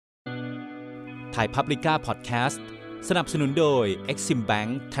ไทยพับลิก้าพอดแคสต์สนับสนุนโดย Exim Bank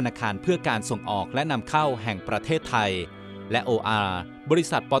ธนาคารเพื่อการส่งออกและนำเข้าแห่งประเทศไทยและ OR บริ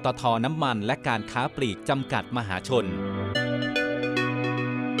ษัทปตท.น้ำมันและการค้าปลีกจำกัดมหาชน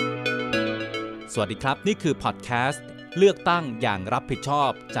สวัสดีครับนี่คือพอดแคสต์เลือกตั้งอย่างรับผิดชอ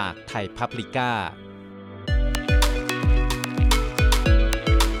บจากไทยพับลิก้า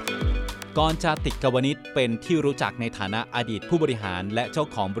กรจาติกวณิชเป็นที่รู้จักในฐานะอดีตผู้บริหารและเจ้า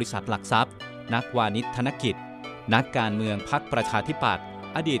ของบริษัทหลักทรัพย์นักวานิชธนกิจนักการเมืองพรรคประชาธิปัตย์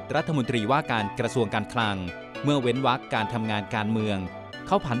อดีตรัฐมนตรีว่าการกระทรวงการคลังเมื่อเว้นวรรคการทำงานการเมืองเ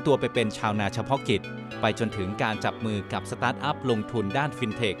ขาผันตัวไปเป็นชาวนาเฉพาะกิจไปจนถึงการจับมือกับสตาร์ทอัพลงทุนด้านฟิ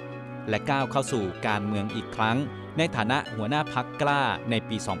นเทคและก้าวเข้าสู่การเมืองอีกครั้งในฐานะหัวหน้าพรรคกล้าใน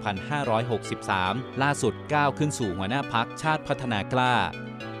ปี 2563 ล่าสุดก้าวขึ้นสู่หัวหน้าพรรคชาติพัฒนากล้า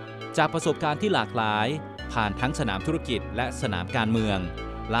จากประสบการณ์ที่หลากหลายผ่านทั้งสนามธุรกิจและสนามการเมือง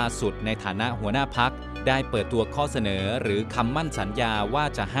ล่าสุดในฐานะหัวหน้าพรรคได้เปิดตัวข้อเสนอหรือคำมั่นสัญญาว่า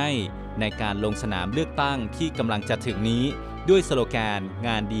จะให้ในการลงสนามเลือกตั้งที่กำลังจะถึงนี้ด้วยสโลแกนง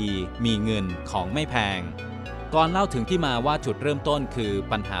านดีมีเงินของไม่แพงก่อนเล่าถึงที่มาว่าจุดเริ่มต้นคือ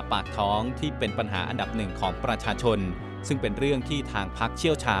ปัญหาปากท้องที่เป็นปัญหาอันดับหนึ่งของประชาชนซึ่งเป็นเรื่องที่ทางพรรคเ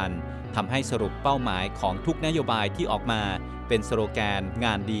ชี่ยวชาญทำให้สรุปเป้าหมายของทุกนโยบายที่ออกมาเป็นสโลแกนง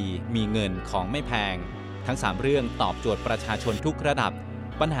านดีมีเงินของไม่แพงทั้ง3เรื่องตอบโจทย์ประชาชนทุกระดับ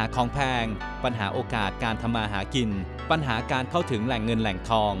ปัญหาของแพงปัญหาโอกาสการทำมาหากินปัญหาการเข้าถึงแหล่งเงินแหล่ง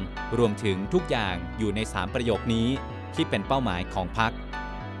ทองรวมถึงทุกอย่างอยู่ใน3ประโยคนี้ที่เป็นเป้าหมายของพรรค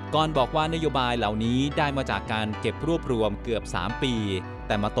ก่อนบอกว่านโยบายเหล่านี้ได้มาจากการเก็บรวบรวมเกือบ3ปีแ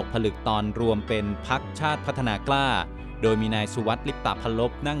ต่มาตกผลึกตอนรวมเป็นพรรคชาติพัฒนากล้าโดยมีนายสุวัฒน์ลิปตาพล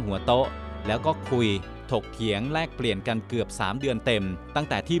บนั่งหัวโต๊ะแล้วก็คุยถกเถียงแลกเปลี่ยนกันเกือบ3เดือนเต็มตั้ง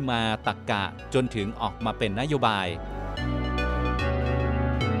แต่ที่มาตรรกะจนถึงออกมาเป็นนโยบาย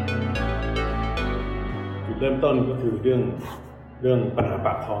จุดเริ่มต้นก็คือเรื่องปัญหาป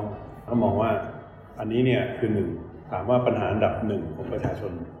ากท้องเขามองว่าอันนี้เนี่ยคือหนึ่งถามว่าปัญหาอันดับหนึ่งของประชาช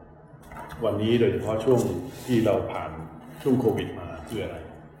นวันนี้โดยเฉพาะช่วงที่เราผ่านช่วงโควิดมาคืออะไร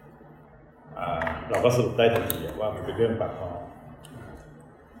เราก็สรุปได้ทันทีว่ามันเป็นเรื่องปากท้อง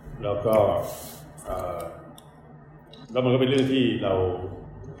แล้วก็แล้วมันก็เป็นเรื่องที่เร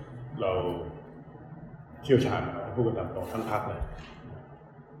าเชี่ยวชาญพูดกันตามตรงทั้งพรรคเลย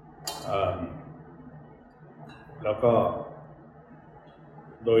แล้วก็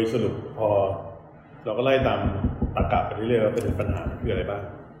โดยสรุปพอเราก็ไล่ตามตรรกะไปเรื่อยๆว่าเป็นปัญหาคืออะไรบ้าง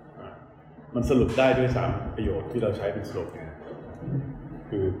มันสรุปได้ด้วย3ประโยคที่เราใช้เป็นสโลแกน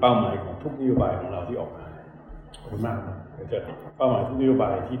คือเป้าหมายของทุกนโยบายของเราที่ออกมาขอบคุณมากนะจะเป้าหมายทุกนโยบา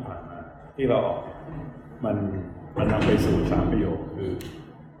ยที่ผ่านมาที่เราออกมันนำไปสู่3ประโยคคือ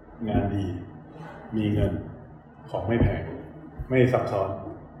งานดีมีเงินของไม่แพงไม่ซับซ้อน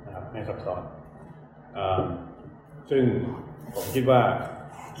นะครับไม่ซับซ้อนซึ่งผมคิดว่า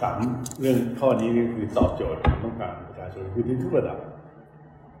3เรื่องข้อนี้คือตอบโจทย์ความต้องการประชาชนคือที่ทุกระดับ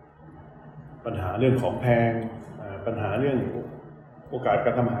ปัญหาเรื่องของแพงปัญหาเรื่องโอกาสก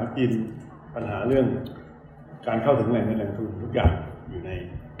ารทำมาหากินปัญหาเรื่องการเข้าถึงแหล่งเงินแหล่งทุนทุกอย่างอยู่ใน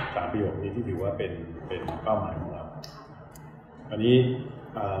3ประโยคนี้ที่ถือว่าเป็นเป้าหมายของเราอันนี้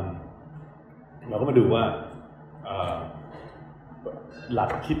เราก็มาดูว่าหลั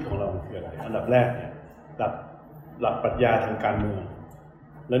กคิดของเราคืออะไรอันดับแรกเนี่ยหลักปรัชญาทางการเมือง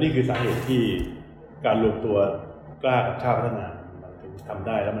และนี่คือสาเหตุที่การรวมตัวกล้ากับชาติพัฒนามันถึงทำไ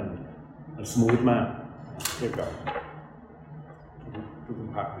ด้แล้วมันสมูทมากเทียบกับทุก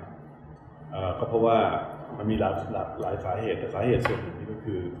พรรคก็เพราะว่ามันมีหลายสาเหตุแต่สาเหตุส่วนหนึ่งนี่ก็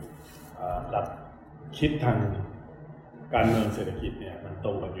คือหลักคิดทางการเมืองเศรษฐกิจเนี่ยมันต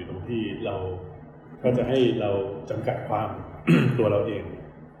รงกันอยู่ตรงที่เราก็จะให้เราจำกัดความ ตัวเราเอง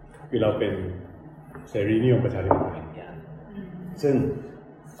คือเราเป็นเสรีนิยมประชาธิปไตยซึ่ง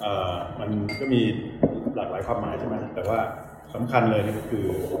มันก็มีหลากหลายความหมายใช่ไหมแต่ว่าสำคัญเลยก็คือ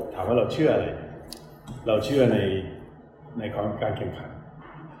ถามว่าเราเชื่ออะไรเราเชื่อในการแข่งขัน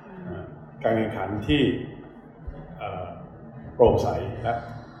การแข่งขันที่โปร่งใสแ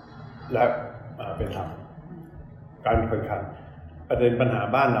ละเป็นธรรมการแข่งขันประเด็นปัญหา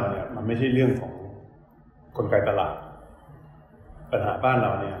บ้านเราเนี่ยมันไม่ใช่เรื่องของกลไกตลาดปัญหาบ้านเร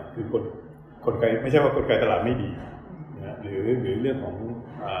าเนี่ยคือกลไกไม่ใช่ว่ากลไกตลาดไม่ดีนะหรือเรื่องของ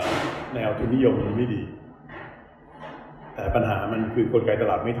แนวทุนนิยมมันไม่ดีแต่ปัญหามันคือกลไกต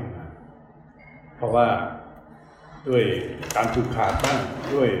ลาดไม่ทำงานเพราะว่าด้วยการผูกขาดบ้าง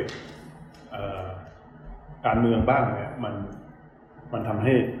ด้วยการเมืองบ้างเนี่ยมันทำใ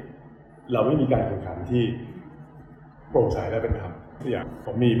ห้เราไม่มีการแข่งขันที่โปร่งใสและเป็นธรรมอย่างผ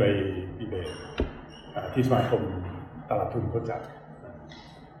มมีไปดีเบตที่สมาคมตลาดทุนเขาจัด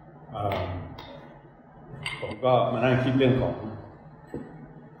ผมก็มานั่งคิดเรื่องของ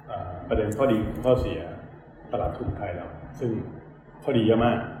ประเด็นข้อดีข้อเสียตลาดทุนไทยเราซึ่งข้อดีเยอะม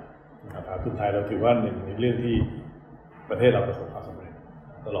ากตลาดทุนไทยเราถือว่าหนึ่งในเรื่องที่ประเทศเราประสบความสำเร็จ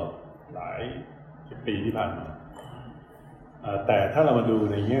ตลอดหลายสิบปีที่ผ่านมาแต่ถ้าเรามาดู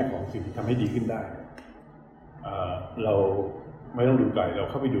ในแง่ของสิ่งที่ทำให้ดีขึ้นได้เราไม่ต้องดูไกลเรา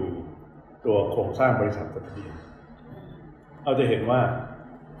เข้าไปดูตัวโครงสร้างบริษัทจดทะเบียนเราจะเห็นว่า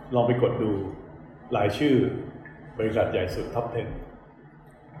ลองไปกดดูรายชื่อบริษัทใหญ่สุดท็อป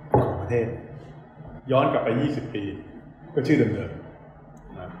 10 ของประเทศย้อนกลับไป20 ปีก็ชื่อเดิม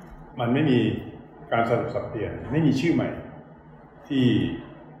ๆนะมันไม่มีการสลับสับเปลี่ยนไม่มีชื่อใหม่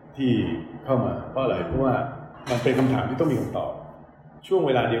ที่เข้ามาเพราะอะไรเพราะว่ามันเป็นคำถามที่ต้องมีคำตอบช่วงเ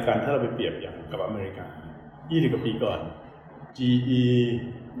วลาเดียวกันถ้าเราไปเปรียบอย่างกับอเมริกา20 กว่าปีก่อน GE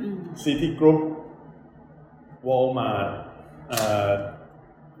Citigroup Walmart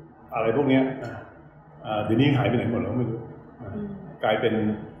อะไรพวกนี้เดี๋ยวนี้หายไปไหนหมดแล้วไม่รู้กลายเป็น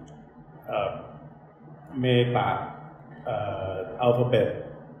เมตาอัลฟาเบต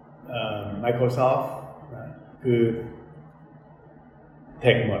Microsoft คือเท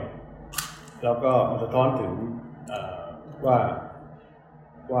คหมดแล้วก็มันสะท้อนถึงว่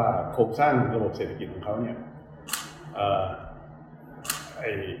าโครงสร้างระบบเศรษฐกิจของเขาเนี่ย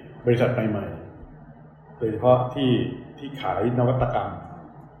บริษัทใหม่ๆโดยเฉพาะที่ขายนวัตกรรม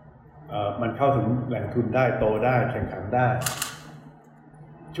มันเข้าถึงแหล่งทุนได้โตได้แข่งขันได้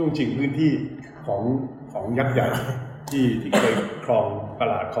ช่วงชิงพื้นที่ของยักษ์ใหญ่ที่เคยครองต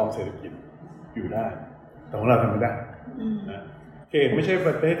ลาดครองเศรษฐกิจอยู่ได้แต่ของเราทำไม่ได้นะไม่ใช่ป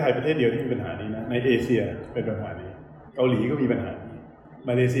ระเทศไทยประเทศเดียวที่มีปัญหานี้นะในเอเชียเป็นปัญหานี้เกาหลีก็มีปัญหานี้ม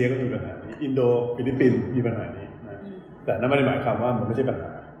าเลเซียก็มีปัญหานี้อินโดฟิลิปปินส์มีปัญหานี้นะแต่นั่นไม่ได้หมายความว่ามันไม่ใช่ปัญห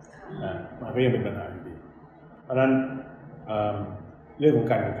ามันก็ยังเป็นปัญหาอยู่ดีเพราะฉะนั้นเรื่องของ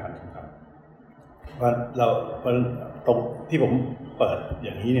การแข่งขันครับว่าเราตรงที่ผมเปิดอ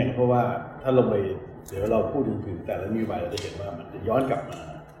ย่างนี้เนี่ยเพราะว่าถ้าลงไปเดี๋ยวเราพูดถึงแต่ละนโยบายเราจะเห็นว่ามันจะย้อนกลับมา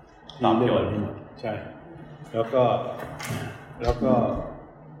ที่เรื่องนี้หมดใช่แล้วก็แ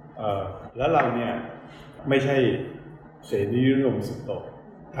ล้วเราเนี่ยไม่ใช่เสรีนิยมสุดโต่ง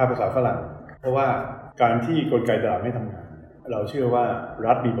ถ้าภาษาฝรั่งเพราะว่าการที่กลไกตลาดไม่ทำงานเราเชื่อว่า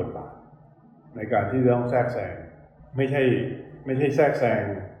รัฐมีบทบาทในการที่จะต้องแทรกแซงไม่ใช่แทรกแซง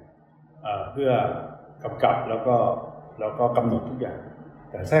เพื่อกำกับแล้วก็กำหนดทุกอย่าง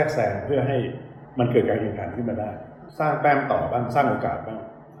แต่แทรกแซงเพื่อให้มันเกิดการแข่งขันขึ้นมาได้สร้างแต้มต่อบ้างสร้างโอกาสบ้าง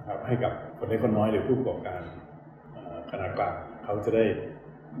นะครับให้กับคนเล็กคนน้อยหรือผู้ประกอบการขนาดกลางเขาจะได้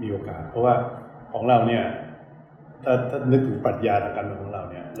มีโอกาสเพราะว่าของเราเนี่ยถ้านึกถึงปรัชญาทางการเมืองของเรา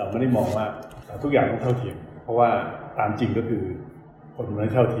เนี่ยเราไม่ได้มองว่าทุกอย่างต้องเท่าเทียมเพราะว่าตามจริงก็คือคนไม่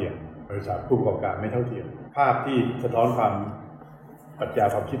เท่าเทียมบริษัทผู้ประกอบการไม่เท่าเทียมภาพที่สะท้อนความปรัชญา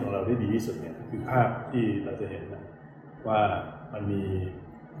ความคิดของเราได้ดีที่สุดเนี่ยคือภาพที่เราจะเห็นนะว่ามันมี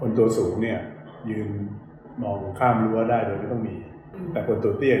คนตัวสูงเนี่ยยืนมองข้ามรั้วได้โดยไม่ต้องมีแต่คนตั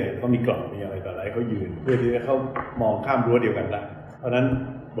วเตี้ยเนี่ยเขามีกล่องมีอะไรต่ออะไรเขายืนเพื่อที่จะเขามองข้ามรั้วเดียวกันได้เพราะฉะนั้น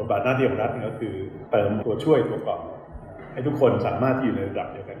บทบาทหน้าที่ของรัฐก็คือเติมตัวช่วยตัวกล่องให้ทุกคนสามารถที่อยู่ในระดับ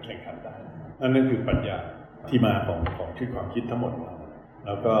เดียวกันแข่งขันได้นั่นคือปรัชญาที่มาของชุดความคิดทั้งหมดของเรา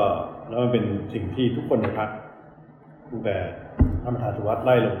แล้วมันเป็นสิ่งที่ทุกคนในพรรคตั้งแต่ท่านประธานสุวัฒน์ไ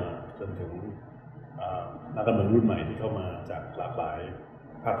ล่ลงมาจนถึงนักการเมืองรุ่นใหม่ที่เข้ามาจากหลากหลาย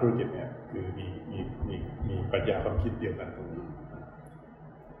ภาคธุรกิจเนี่ยคือมีปรัชญาความคิดเดียวกันตรงนี้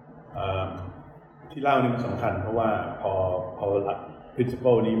ที่เล่านี่มันสำคัญเพราะว่าพอหลัก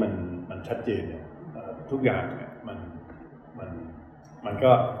principle นี้มันชัดเจนเนี่ยทุกอย่างเนี่ยมัน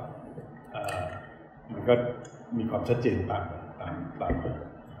ก็มีความชัดเจนตาม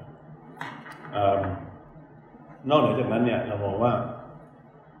นอกเหนือจากนั้นเนี่ยเรามองว่า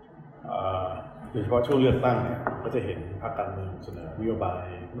โดยเฉพาะช่วงเลือกตั้งเนี่ยก็จะเห็นพรรคการเมืองเสนอนโยบาย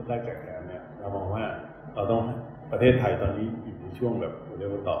ลดแลกแจกแถมเนี่ยเรามองว่าเราต้องประเทศไทยตอนนี้อยู่ในช่วงแบบเรีย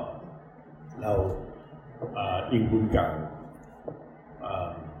กว่าต่อเราอิงบุญเก่า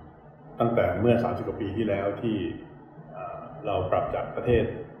ตั้งแต่เมื่อ30 กว่าปีที่แล้วที่เราปรับจากประเทศ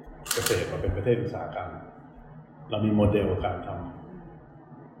เกษตรมาเป็นประเทศอุตสาหกรรมเรามีโมเดลการท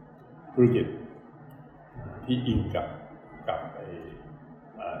ำธุรกิจที่อิงกับ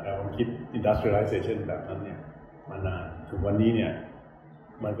แนวความคิด industrialization แบบนั้นเนี่ยมานานถึงวันนี้เนี่ย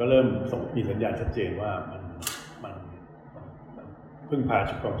มันก็เริ่มมีสัญญาณชัดเจนว่ามันพึ่งพา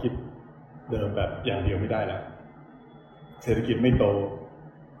ชุดความคิดเดิมแบบอย่างเดียวไม่ได้แล้วเศรษฐกิจไม่โต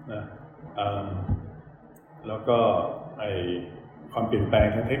นะแล้วก็ความเปลี่ยนแปลง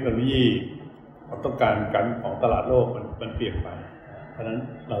ทางเทคโนโลยีความต้องการของตลาดโลกมันเปลี่ยนไปเพราะฉะนั้น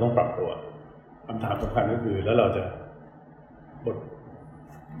เราต้องปรับตัวคำถามสำคัญก็คือแล้วเราจะ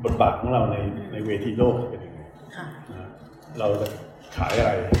บทบาทของเราในเวทีโลกจะเป็นยังไง เราจะขายอะไ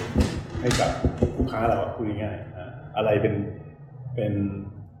รให้กับลูกค้าเราพูดง่ายๆอะไรเป็น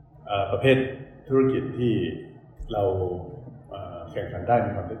ประเภทธุรกิจที่เราแข่งขันได้มี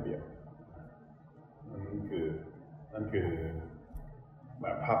ความได้เปรียบนั่นคือแบ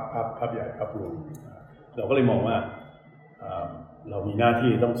บภาพใหญ่ภาพรวมเราก็เลยมองว่าเรามีหน้า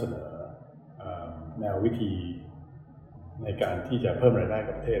ที่ต้องเสนอแนววิธีในการที่จะเพิ่มรายได้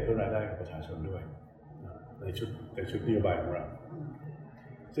กับประเทศเพิ่มรายได้กับประชาชนด้วยในชุดนโยบายของเรา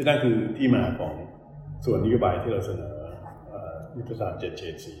ซึ่งนั่นคือที่มาของส่วนนโยบายที่เราเสนอยุทธศาสตร์7 เฉ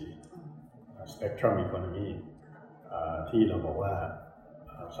ดสี Spectrum Economy ที่เราบอกว่า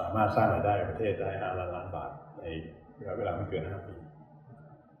สามารถสร้างรายได้ประเทศได้5 ล้านบาทในระยะเวลาไม่เกิน5 ปี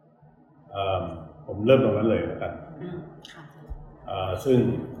ผมเริ่มตรงนั้นเลยแล้วกันซึ่ง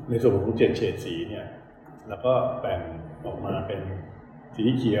ในส่วนของ7 เฉดสีเนี่ยแล้วก็แบ่งออกมาเป็นสี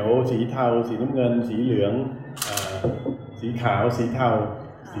เขียวสีเทาสีน้ำเงินสีเหลืองสีขาวสีเทา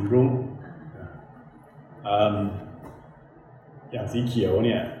สีรุ้งอย่างสีเขียวเ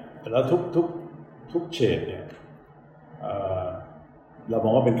นี่ยแล้วทุกเฉดเนี่ยเราม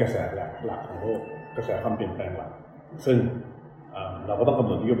องว่าเป็นกระแสหลักของโลกกระแสความเปลี่ยนแปลงหลักซึ่งเราก็ต้องกำห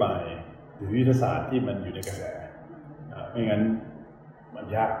นดนโยบายหรือยุทธศาสตร์ที่มันอยู่ในกระแสไม่งั้นมัน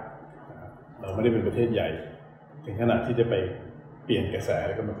ยากเราไม่ได้เป็นประเทศใหญ่ถึงขนาดที่จะไปเปลี่ยนกระแสแ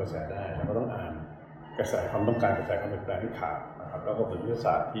ล้วก็เป็นกระแสได้เราก็ต้องอ่านกระแสความต้องการกระแสความเปลี่ยนแปลงที่ขาดนะครับแล้วก็เป็นยุทธศ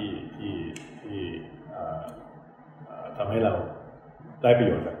าสตร์ที่ทำให้เราได้ประโ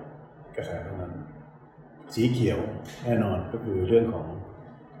ยชน์จากกระแสตรงนั้นสีเขียวแน่นอนก็คือเรื่องของ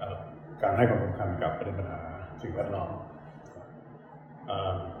การให้ความสำคัญกับประเด็นปัญหาสิ่งแวดล้อม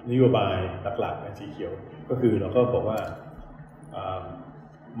นโยบายหลักๆในสีเขียวก็คือเราก็บอกว่า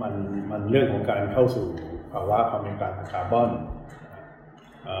มันเรื่องของการเข้าสู่ภาวะความเป็นกลางทางคาร์บอน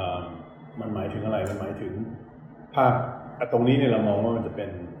มันหมายถึงอะไรมันหมายถึงภาพตรงนี้เนี่ยเรามองว่ามันจะเ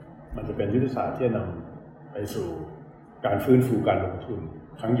ป็นยุทธศาสตร์ที่จะนำไปสู่การฟื้นฟูการลงทุน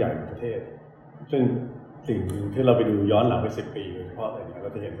ครั้งใหญ่ของประเทศซึ่งสิ่งที่เราไปดูย้อนหลังไป10 ปีโดยเฉพาะอะไรเนี่ยเร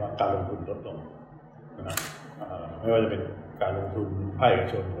าจะเห็นว่าการลงทุนลดลงนะไม่ว่าจะเป็นการลงทุนภาคเอก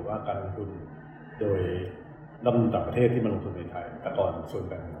ชนหรือว่าการลงทุนโดยนักลงทุนต่างประเทศที่มาลงทุนในไทยแต่ก่อนส่วน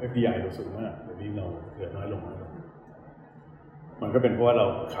แบ่ง FDI เราสูงมากเดี๋ยวนี้เราเหลือน้อยลงมันก็เป็นเพราะว่าเรา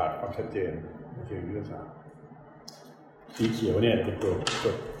ขาดความชัดเจนในเชิงยุทธศาสตร์สีเขียวเนี่ยเป็น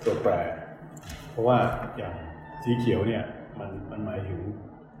ตัวแปรเพราะว่าอย่างสีเขียวเนี่ยมันหมายถึง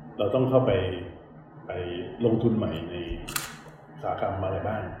เราต้องเข้าไปลงทุนใหม่ในอุตสาหกรรมอะไร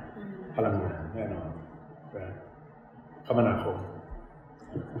บ้างพลังงานแน่นอนคมนาคม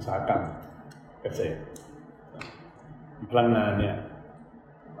อุตสาหกรรมเกษตรพลังงานเนี่ย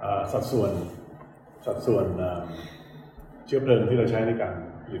สัดส่วนเชื้อเพลิงที่เราใช้ในการ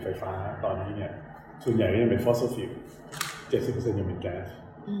ผลิตไฟฟ้าตอนนี้เนี่ยส่วนใหญ่ก็ยังเป็น fossil fuel 70% ยังเป็นแก๊ส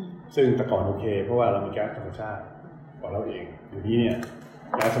ซึ่งแต่ก่อนโอเคเพราะว่าเรามีแก๊สธรรมชาติของเราเองเดี๋ยวนี้เนี่ย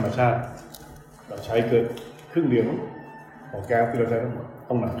แก๊สธรรมชาติเราใช้เกินครึ่งเดียวของแก๊สที่เราใช้ทั้งหมด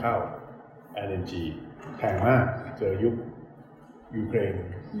ต้องนำเข้า LNG แพงมากเจอยุคยูเครน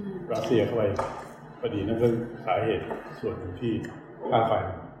รัสเซียเข้าไปพอดีนั่นก็สาเหตุส่วนหนึ่งที่ค่าไฟ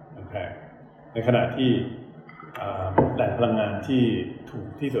มันแพงในขณะที่แหล่งพลังงานที่ถูก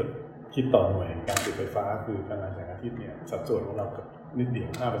ที่สุดคิดต่อหน่วยการผลิตไฟฟ้าคือพลังงานแสงอาทิตย์เนี่ยสัดส่วนของเรากับนิดเดียว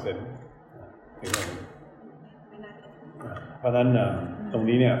 5% ถึงเพราะฉะนั้นตรง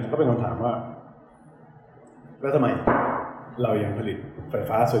นี้เนี่ยก็เป็นคำถามว่าแล้วทำไมเรายังผลิตไฟ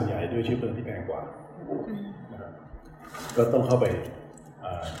ฟ้าส่วนใหญ่ด้วยเชื้อเพลิงที่แพงกว่าก็ต้องเข้าไป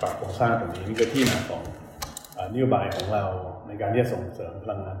ปรับโครงสร้างตรงนี้นี่ก็ที่มาของนโยบายของเราในการที่จะส่งเสริมพ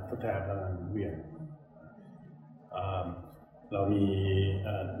ลังงานทดแทนพลังงานหมุนเวียนเรามี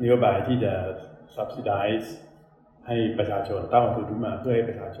นโยบายที่จะ subsidize ให้ประชาชนตั้งทุนขึ้นมาเพื่อให้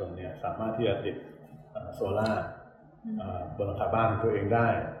ประชาชนเนี่ยสามารถที่จะติดโซล่าบนหลังคาบ้านของตัวเองได้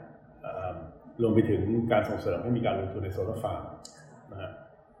รวมไปถึงการส่งเสริมให้มีการลงทุนในโซลาร์ฟาร์มนะฮะ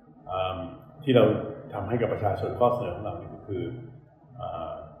ที่เราทำให้กับประชาชนข้อเสนอของเราเนี่ยก็คือ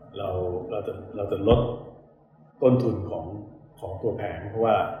เราจะลดต้นทุนของตัวแผงเพราะ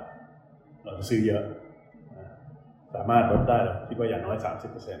ว่าเราจะซื้อเยอะสามารถลดได้เราคิดว่าอย่างน้อย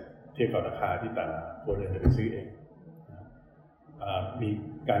 30% เทียบกับราคาที่แต่ละครัวเรือนจะไปซื้อเองมี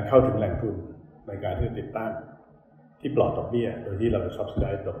การเข้าถึงแหล่งทุนในการที่จะติดตั้งที่ปลอดดอกเบี้ยโดยที่เราจะ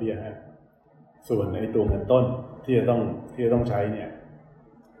subsidize ดอกเบี้ยให้ส่วนในตัวเงินต้นที่จะต้องใช้เนี่ย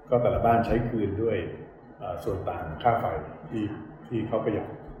ก็แต่ละบ้านใช้คืนด้วยส่วนต่างค่าไฟที่เขาประหยัด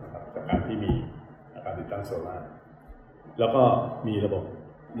นะครับจากการที่มีการติดตั้งโซล่าร์แล้วก็มีระบบ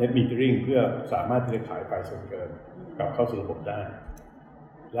net metering เพื่อสามารถที่จะขายไฟส่วนเกินกลับเข้าสู่ระบบได้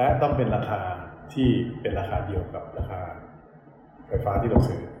และต้องเป็นราคา ที่เป็นราคาเดียวกับราคาไฟฟ้าที่เรา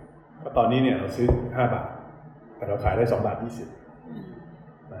ซื้อเพราะตอนนี้เนี่ยเราซื้อ5 บาทแต่เราขายได้2 บาท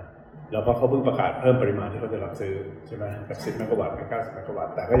 20นะแล้วก็เขาเพิ่งประกาศเพิ่มปริมาณที่เขาจะรับซื้อใช่ไหมจาก10 เมกะวัตต์เป็น90 เมกะวัต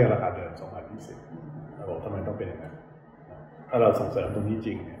ต์แต่ก็ยังราคาเดิม2 บาท 20เราบอกทำไมต้องเป็นอย่างนั้นถ้าเราส่งเสริมตรงนี้จ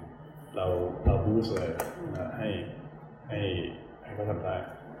ริงเนี่ยเราบูสต์เลยนะให้เขาทำได้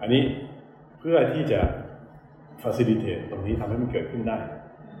อันนี้เพื่อที่จะ facilitate ตรงนี้ทำให้มันเกิดขึ้นได้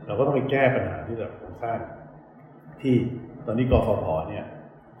เราก็ต้องไปแก้ปัญหาที่แบบโครงสร้างที่ตอนนี้กฟผ.เนี่ย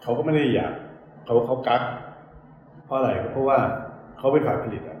เขาก็ไม่ได้อยากเขากักเพราะอะไรเพราะว่าเขาเป็นฝ่ายผ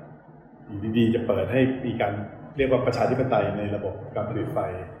ลิตอ่ะอยู่ดีๆจะเปิดให้มีการเรียกว่าประชาธิปไตยในระบบการผลิตไฟ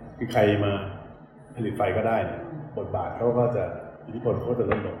คือใครมาผลิตไฟก็ได้เนี่ยบทบาทเขาก็จะอิทธิพลเขาจะ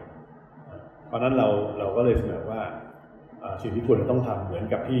ลดลงเพราะนั้นเราก็เลยเสนอว่าสิ่งที่ควรจะต้องทำเหมือน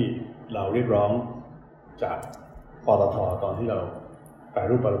กับที่เราเรียกร้องจากปตท.ตอนที่เราแปร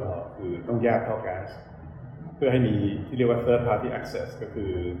รูปปตท.คือต้องแยกท่อแก๊สเพื่อให้มีที่เรียกว่า third party access ก็คื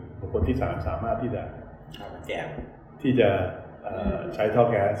อบุคคลที่3สามารถที่จะใช้ท่อ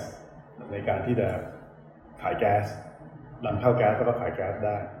แก๊สในการที่จะขายแก๊สนำเข้าแก๊สแล้วก็ขายแก๊สไ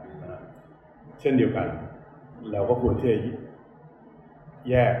ด้เช่นเดียวกันเราก็ควรที่จะ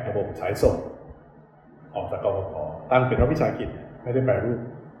แยกระบบสายส่งออกจากกฟผ.ตั้งเป็นรัฐวิสาหกิจไม่ได้แปรรูป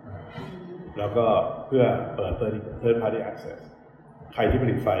แล้วก็เพื่อเปิด third party access ใครที่ผ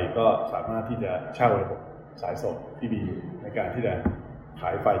ลิตไฟก็สามารถที่จะเช่าระบบสายส่งที่ดีในการที่จะขา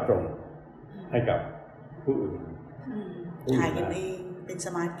ยไฟตรงให้กับผู้อื่นขายกันเองเป็นส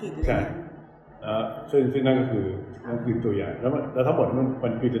มาร์ทกริดเลยซึ่งนั่นก็คือตัวอย่างแล้วทั้งหมดมั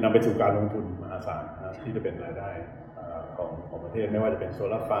นคือจะนำไปสู่การลงทุนมหาศาลที่จะเป็นรายได้ของประเทศไม่ว่าจะเป็นโซ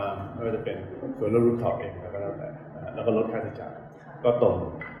ลาร์ฟาร์มไม่ว่าจะเป็นโซลาร์รูฟท็อปเองแล้วแต่แล้วก็ลดค่าใช้จ่ายก็ตรง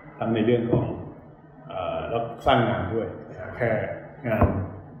ทั้งในเรื่องของแล้วสร้างงานด้วยแค่งาน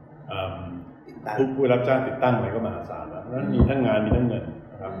ผู้รับจ้างติดตั้งอะไรก็มหาศาลแล้วนั้นมีทั้งงานมีทั้งเงิน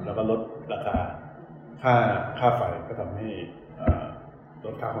นะครับแล้วก็ลดราคาค่าไฟก็ทำให้ล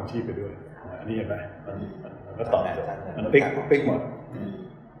ดค่าครองชีพไปด้วยอันนี้เห็นไหมมันก็ตอบโจทย์มันติ๊กหมด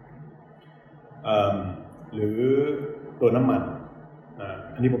หรือตัวน้ำมัน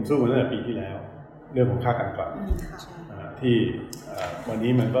อันนี้ผมสู้มาตั้งแต่ปีที่แล้วเรื่องของค่าการกลั่นที่วัน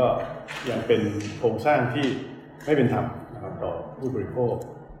นี้มันก็ยังเป็นโครงสร้างที่ไม่เป็นธรรมนะครับต่อผู้บริโภค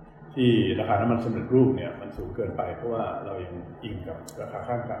ที่ราคาน้ำมันสำเร็จรูปเนี่ยมันสูงเกินไปเพราะว่าเรายังอิงกับราคา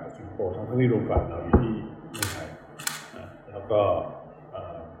ข้างกลางกับสิงคโปร์ทั้งที่โรงกลั่นเราอยู่ที่เมืองไทยแล้วก็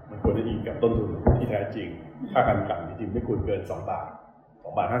มันควรจะอิงกับต้นทุนที่แท้จริงค่าการกลั่นจริงๆไม่ควรเกิน2 บาท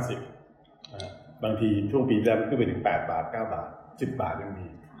2 บาท 50บางทีช่วงปีแรกมันขึ้นไปถึง8 บาท 9 บาท 10 บาทยังมี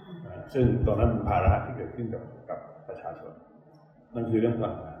ซึ่งตอนนั้นเป็นภาระที่เกิดขึ้นกับประชาชนนั่นคือเรื่องพ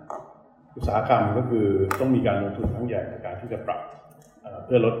ลังงานอุตสาหกรรมก็คือต้องมีการลงทุนทั้งใหญ่ในการที่จะปรับเ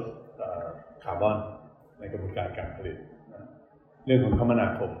พื่อลดคาร์บอนในกระบวนการผลิตเรื่องของคมนา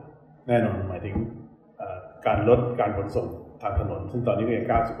คมแน่นอนหมายถึงการลดการขนส่งทางถนนซึ่งตอนนี้ก็ยัง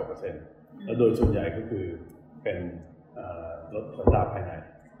 90% แล้วโดยส่วนใหญ่ก็คือเป็นรถสันดาปภายใน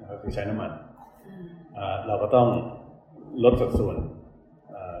นะครับคือใช้น้ำมันเราก็ต้องลดสัดส่วน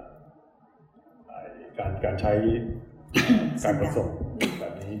การใช้การขนส่งแบ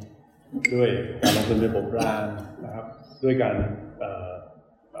บนี้ด้วยการลงทุนในระบบรางนะครับด้วยการ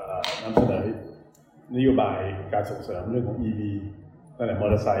นำเสนอนโยบายการส่งเสริมเรื่องของ EV ตั้งแต่มอ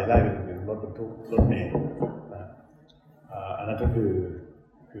เตอร์ไซค์ไล่ไปถึงรถบรรทุกรถเมล์นะอันนั้นก็คือ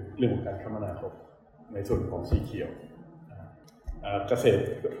เรื่องของการคมนาคมในส่วนของสีเขียวเกษตร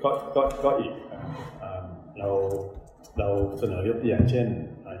ก็อีกเราเสนอยกตัวอย่างเช่น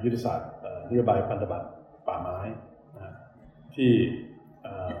ยุทธศาสตร์นโยบายพันธบัตรป่าไม้ที่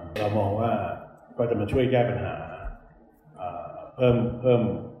เรามองว่าก็จะมาช่วยแก้ปัญหาเพิ่ม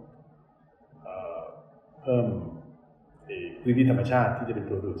พื้นที่ธรรมชาติที่จะเป็น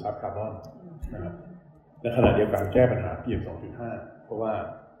ตัวดูดซับคาร์บอนนะครับในขณะเดียวกันแก้ปัญหา PM 2.5 เพราะว่า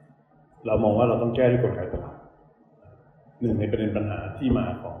เรามองว่าเราต้องแก้ด้วยกลไกตลาดหนึ่งในประเด็นปัญหาที่มา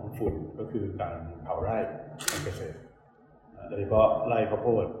ของฝุ่นก็คือการเผาไร่ทางเกษตรโดยเฉพาะไร่ข้าวโพ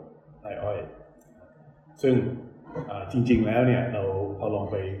ดไร่อ้อยซึ่งจริงๆแล้วเนี่ยเราพอลอง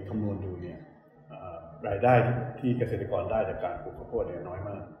ไปคำนวณดูเนี่ยรายได้ที่เกษตรกรได้จากการปลูกข้าวโพดเนี่ยน้อย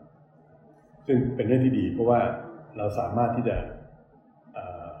มากซึ่งเป็นเรื่องที่ดีเพราะว่าเราสามารถที่จะ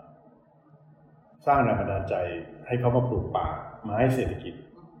สร้างแรงบันดาลใจให้เขามาปลูกป่าไม้เศรษฐกิจ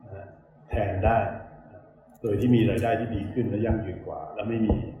แทนได้โดยที่มีรายได้ที่ดีขึ้นและยั่งยืนกว่าและไม่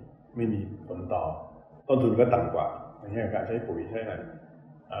มีผลต่อต้นทุนก็ต่ำกว่าในแง่การใช้ปุ๋ยใช้อะไร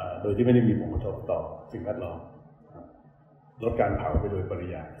โดยที่ไม่ได้มีผลกระทบต่อสิ่งแวดล้อมลดการเผาไปโดยปริ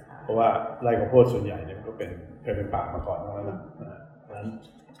ยายเพราะว่าไร่ข้าวโพดส่วนใหญ่เนี่ยก็เคยเป็นป่ามาก่อนแล้วนะเพราะฉะนั้น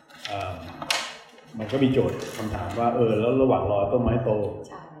มันก็มีโจทย์คำถามว่าแล้วระหว่างรอต้นไม้โต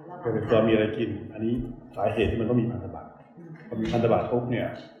เป็นตัวมีอะไรกินอันนี้สาเหตุที่มันต้องมีพันธบัตรพอมีพันธบัตรปุ๊บเนี่ย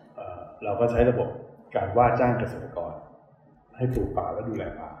เราก็ใช้ระบบการว่าจ้างเกษตรกรให้ปลูกป่าและดูแล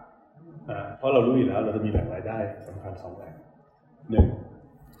ป่าเพราะเรารู้อยู่แล้วเราจะมีแหล่งรายได้สำคัญ2แหล่ง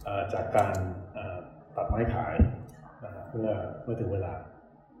1จากการตัดไม้ขายเมื่อถึงเวลา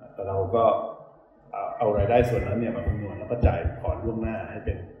แต่เราก็เอารายได้ส่วนนั้นเนี่ยมาคำนวณแล้วก็จ่ายก่อนล่วงหน้าให้เ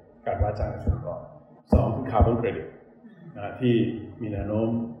ป็นการว่าจ้างเกษตรกร2คือคาร์บอนเครดิตที่มีแนวโน้ม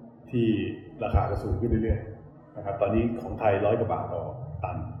ที่ราคาจะสูงขึ้นเรื่อยๆนะครับตอนนี้ของไทย100 กว่าบาทต่อ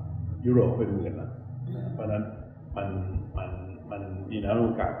ตันยุโรปเป็นหมื่นแล้วเพราะนั้นมันมีแนวโอ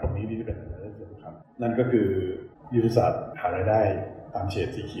กาสตรงนี้ที่จะเป็นอะไรได้สำคัญนั่นก็คือยุทธศาสตร์หารายได้ตามเฉด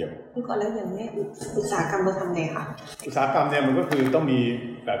สีเขียวพี่ก่อนแล้วอย่างนี้อุตสาหกรรมเราทำไงคะอุตสาหกรรมเนี่ยมันก็คือต้องมี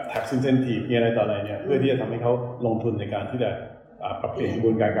แบบ tax incentive มีอะไรต่ออะไรเนี่ยเพื่อที่จะทำให้เขาลงทุนในการที่จะปรับเปลี่ยนกระบ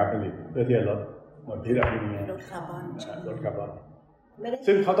วนการการผลิตเพื่อที่จะลดมลพิษอะไรนี้ลดคาร์บอน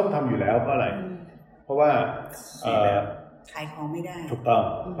ซึ่งเขาต้องทำอยู่แล้วเพราะอะไรเพราะว่าขายของไม่ได้ถูกต้อง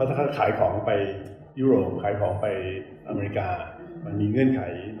เพราะถ้าเขาขายของไปยุโรปขายของไปอเมริกามันมีเงื่อนไข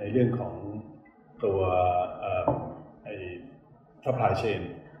ในเรื่องของตัวsupply chain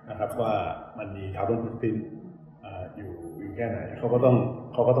นะครับว่ามันมีคาร์บอนฟุตพริ้นท์อยู่แค่ไหนเขาก็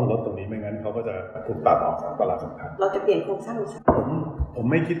ต้องลดตรงนี้ไม่งั้นเขาก็จะถูกตัดออกจากตลาดสำคัญเราจะเปลี่ยนโครงสร้างอุตสาหกรรมผม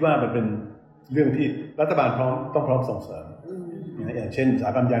ไม่คิดว่ามันเป็นเรื่องที่รัฐบาลต้องพร้อมส่งเสริมอย่างเช่นอุตสา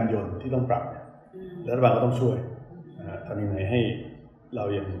หกรรมยานยนต์ที่ต้องปรับรัฐบาลก็ต้องช่วยทำยังไงให้เรา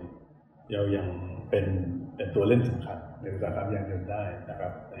ยังเป็นตัวเล่นสำคัญในอุตสาหกรรมยานยนต์ได้นะครั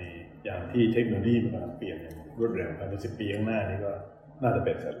บในอย่างที่เทคโนโลยีมันกำลังเปลี่ยนอย่างรวดเร็วภายใน10 ปีข้างหน้านี้ก็น่าจะเ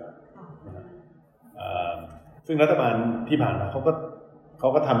ป็นเสร็จแล้วซึ่งรัฐบาลที่ผ่านมาเขา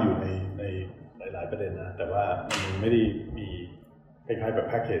ก็ทำอยู่ในหลายประเด็นนะแต่ว่ามันไม่ได้มีคล้ายๆแบบ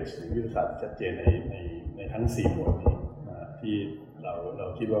แพ็กเกจหรือยุทธศาสตร์ชัดเจนในทั้ง4 หมวดนี้ที่เรา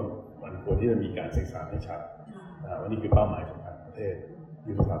คิดว่ามันควรที่จะมีการศึกษาให้ชัดว่านี่คือเป้าหมายของประเทศ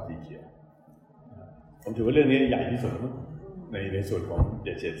ยุทธศาสตร์สีเขียวผมถือว่าเรื่องนี้ใหญ่ที่สุดในส่วนของเ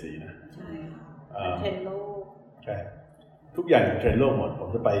ฉดสีนะใช่เทรนด์โลกใช่ทุกอย่างเทรนด์โลกหมดผม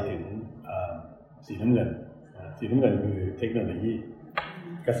จะไปถึงสีน้ำเงินคือเทคโนโลยี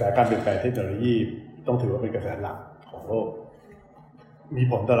กระแสการเปลี่ยนแปลงเทคโนโลยีต้องถือว่าเป็นกระแสหลักของโลกมี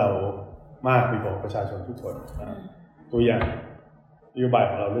ผลต่อเรามากมีผลประชาชนทุกคนตัวอย่างนโยบาย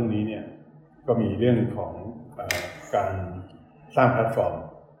ของเราเรื่องนี้เนี่ยก็มีเรื่องของการสร้างแพลตฟอร์ม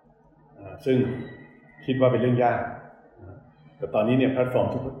ซึ่งคิดว่าเป็นเรื่องยากแต่ตอนนี้เนี่ยแพลตฟอร์ม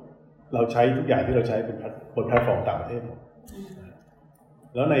เราใช้ทุกอย่างที่เราใช้เป็นบนแพลตฟอร์มต่างประเทศหมด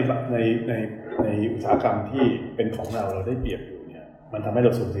แล้วในอุตสาหกรรมที่เป็นของเราได้เปรียบอยู่เนี่ยมันทำให้เร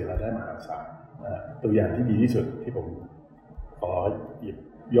าสูญเสียรายได้มหาศาลตัวอย่างที่ดีที่สุดที่ผมขอหยิบ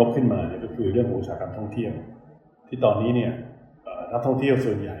ยกขึ้นมาเนี่ยก็คือเรื่องของอุตสาหกรรมท่องเที่ยวที่ตอนนี้เนี่ยนักท่องเที่ยว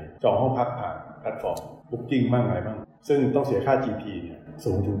ส่วนใหญ่จองห้องพักผ่านแพลตฟอร์มบุ๊กกิ้งบ้างอะไรบ้างซึ่งต้องเสียค่า GP เนี่ย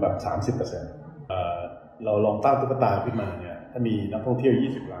สูงถึงแบบ 30% เราลองตั้งตุ๊กตาขึ้นมาเนี่ยถ้ามีนักท่องเที่ยว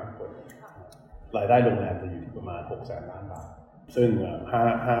20 ล้านคนรายได้โรงแรมจะอยู่ที่ประมาณ600,000 ล้านบาทซึ่ง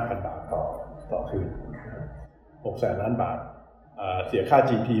 5,000 บาทต่อคืน600,000 ล้านบาทเสียค่า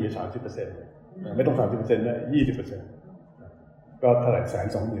GP ไป 30% ไม่ต้อง 30% ด้วย 20% ก็เท่าไหร่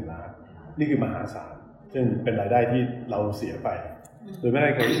120,000 ล้านนี่คือมหาศาลซึ่งเป็นรายได้ที่เราเสียไปโดยไม่ได้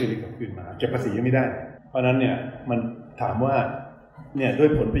เคยคืนมาเก็บภาษียังไม่ได้เพราะนั้นเนี่ยมันถามว่าเนี่ยด้วย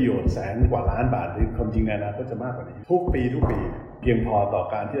ผลประโยชน์100,000 กว่าล้านบาทหรือความจริงในอนาคตจะมากกว่านี้ทุกปีเพียงพอต่อ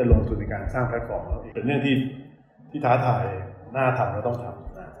การที่จะลงทุนในการสร้างแพลตฟอร์มแล้วเป็นเรื่องที่ท้าทายน่าทำและต้องท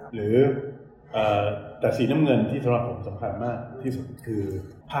ำหรือแต่สีน้ำเงินที่สำหรับผมสำคัญมากที่สุดคือ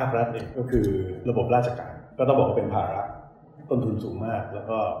ภาครัฐเองก็คือระบบราชการก็ต้องบอกว่าเป็นภาระต้นทุนสูงมากแล้ว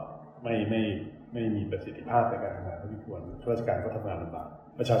ก็ไม่มีประสิทธิภาพในการทำงานเท่าที่ควรราชการก็ทำงานลำบาก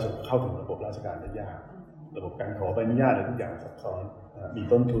ประชาชนเข้าถึงระบบราชการได้ยากระบบการขอใบอนุญาตอะไรทุกอย่างซับซ้อนมี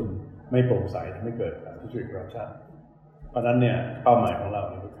ต้นทุนไม่โปร่งใสทำให้เกิดการทุจริตคอร์รัปชันเพราะนั้นเนี่ยเป้าหมายของเรา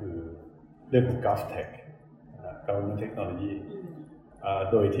เนี่ยก็คือเรื่องของ GovTech Government Technology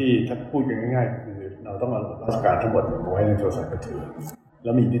โดยที่ถ้าพูดกันง่ายๆคือเราต้องเอาระบบราชการทั้งหมดมาไว้ในโทรศัพท์มือถือแ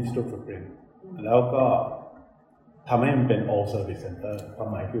ล้วมี Digital Footprint แล้วก็ทำให้มันเป็น All Service Center ความ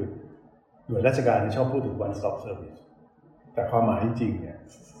หมายคือหน่วยราชการชอบพูดถึง One Stop Service แต่ความหมายจริงๆเนี่ย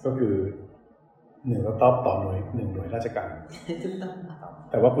ก็คือ1 laptop ต่อหน่วยราชการ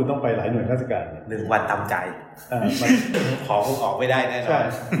แต่ว่าคุณต้องไปหลายหน่วยราชการ1 วันตามใจของคงออกไม่ได้แน่นอน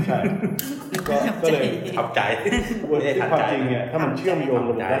ใช่ก็เลยทำใจความจริงเนี่ยถ้ามันเชื่อมโยง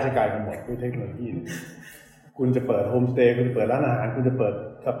ระบบราชการกันหมดด้วยเทคโนโลยีคุณจะเปิดโฮมสเตย์คุณจะเปิดร้านอาหารคุณจะเปิด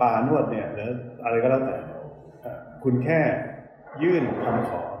สปานวดเนี่ยหรืออะไรก็แล้วแต่คุณแค่ยื่นคำ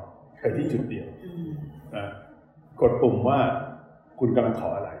ขอ ไปที่จุดเดียวกดปุ่มว่าคุณกำลังขอ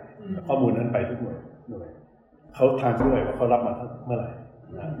อะไรข้อมูลนั้นไปทุกหน่วยเขาทางด้วยว่าเขารับมาเมื่อไหร่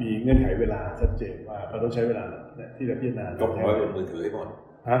มีเงื่อนไขเวลาชัดเจนว่าเขาต้องใช้เวลาที่จะพิจารณายกของไว้บนมือถือให้หมด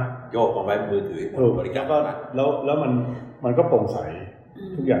โยกของไว้บนมือถือถูกแล้วมันก็โปร่งใส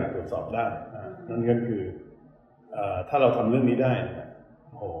ทุกอย่างตรวจสอบได้นั่นก็คือถ้าเราทำเรื่องนี้ได้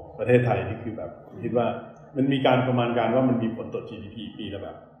โอ้โหประเทศไทยนี่คือแบบคิดว่ามันมีการประมาณการว่ามันมีผลต่อ GDP ปีละแบ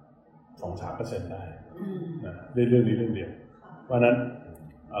บ 2-3% ได้นะเรื่องนี้เรื่องเดียวเพราะนั้น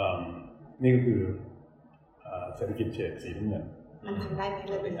นี่ก็คือเศรษฐกิจเฉดสีน้ำเงินมันทำได้ไหม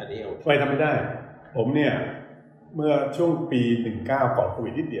เลยอันนี้ไม่ทำไม่ได้ผมเนี่ยเมื่อช่วงปี19ก่อนโควิ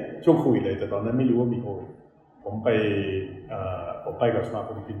ดนิดเดียวช่วงโควิดเลยแต่ตอนนั้นไม่รู้ว่ามีโควิดผมไปกับสมาค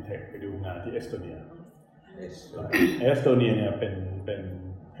มฟินเทคไปดูงานที่เอสโตเนียเนี่ยเป็น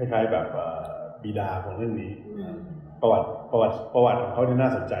คล้ายๆแบบบิดาของเรื่องนี้ประวัติของเขาที่น่า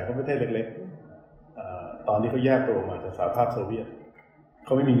สนใจเขาประเทศเล็กๆตอนที่เขาแยกตัวมาจากสหภาพโซเวียตเข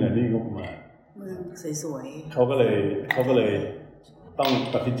าไม่มีเงินไม่มีงบประมาณเมืองสวยๆเขาก็เลยต้อง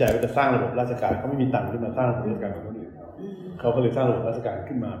ตัดสินใจว่าจะสร้างระบบราชการเขาไม่มีตังค์ขึ้นมาสร้างระบบราชการของคนอื่นเขาก็เลยสร้างระบบราชการ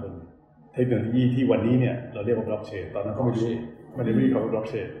ขึ้นมาบนเทคโนโลยีที่วันนี้เนี่ยเราเรียกว่าบล็อกเชนตอนนั้นเขาไม่รู้มันไม่มีคำว่าบล็อก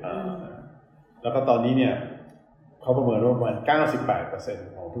เชนแล้วก็ตอนนี้เนี่ยเขาประเมินว่าประมาณ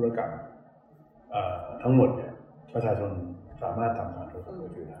 98% ของธุรกรรมทั้งหมดเนี่ยประชาชนสามารถทำผ่านโทรศัพท์มือ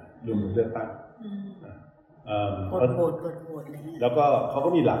ถือได้รวมถึงเลือกตั้งกดโหวตอะไรเงี้ยแล้วก็เขาก็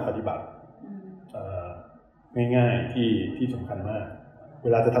มีหลักปฏิบัติง่ายๆที่สำคัญมากเว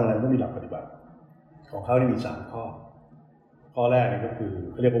ลาจะทำอะไรต้องมีหลักปฏิบัติของเขาที่มี3ข้อแรกนี่ก็คือ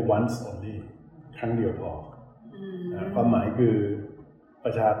เขาเรียกว่า once only ครั้งเดียวพอความหมายคือป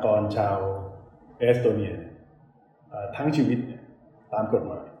ระชากรชาวเอสโตเนียทั้งชีวิตตามกฎ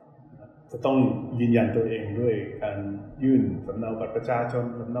หมายจะต้องยืนยันตัวเองด้วยการยื่นสำเนาบัตรประชาชน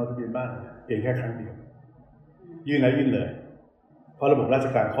สำเนาทะเบียนบ้านเพียงแค่ครั้งเดียวยื่นแล้วยื่นเลยเพราะระบบราช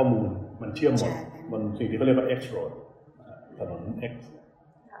การข้อมูลมันเชื่อมหมดบนสิ่งที่เขาเรียกว่า X road ถนน X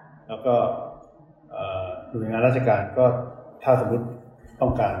แล้วก็หน่วยงานราชการก็ถ้าสมมติต้อ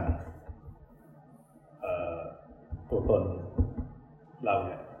งการตัวตนเราเ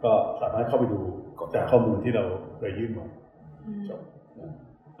นี่ยก็สามารถเข้าไปดูจากข้อมูลที่เราเคยยื่นมาจบ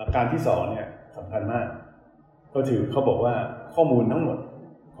หลักการที่2เนี่ยสำคัญมากก็คือเขาบอกว่าข้อมูลทั้งหมด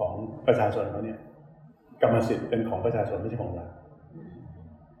ของประชาชนเขาเนี่ยกรรมสิทธิ์เป็นของประชาชนไม่ใช่ของรัฐ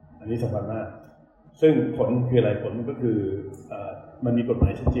อันนี้สำคัญมากซึ่งผลคืออะไรผลก็คือมันมีกฎหมา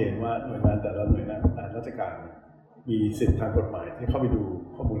ยชัดเจนว่าหน่วยงานแต่ละหน่วยงานราชการมีสิทธิทางกฎหมายที่เข้าไปดู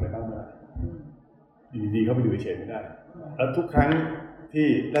ข้อมูลอะไรบ้างไม่ได้ดีๆเข้าไปดูเฉยไม่ได้แล้วทุกครั้งที่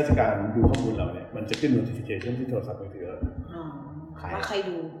ราชการดูข้อมูลเราเนี่ยมันจะขึ้น notification ที่โทรศัพท์มือถือว่าใคร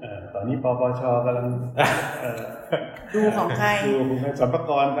ดูตอนนี้ปปชกำลังดูของใครสรรพา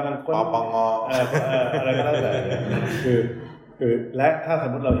กรกำลังค้นปงอะไรก็แล้วแต่คือและถ้าส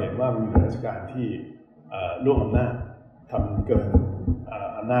มมติเราเห็นว่ามีราชการที่ล่วงอำนาจทำเกิน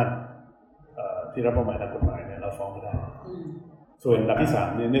อำนาจที่รับมอบหมายทางกฎหมายเนี่ยเราฟ้องไม่ได้ส่วนหลักที่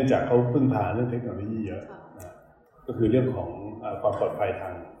3เนี่ยเนื่องจากเขาพึ่งพาเรื่องเทคโนโลยีเยอะก็คือเรื่องของความปลอดภัยทา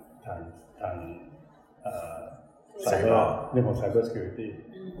งไซเบอร์เรื่องของ cyber security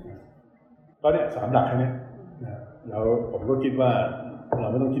ก็เนี่ย3หลักแค่นี้แล้วผมก็คิดว่าเรา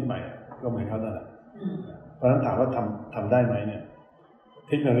ไม่ต้องคิดใหม่ก็เหมือนเขานั่นแหละเพราะฉะนั้นถามว่าทำได้ไหมเนี่ย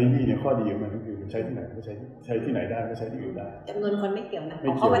เทคโนโลยีเนี่ยข้อดีของมันก็คือใช้ที่ไหนก็ใช้ที่ไหนได้ก็ใช้ที่อื่นได้จำนวนคนไม่เกี่ยวนะ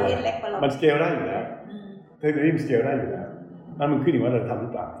เพราะประเทศเล็กกว่าเรามันสเกลได้อยู่แล้วเทคโนโลยีมันสเกลได้อยู่แล้วนั่นมันขึ้นอยู่ว่าเราทำหรื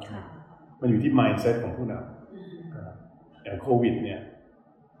อเปล่ามันอยู่ที่ mindset ของผู้นำอย่างโควิดเนี่ย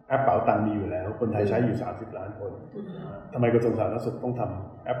แอปเป๋าตังค์มีอยู่แล้วคนไทยใช้อยู่30 ล้านคนทำไมกระทรวงสาธารณสุขต้องท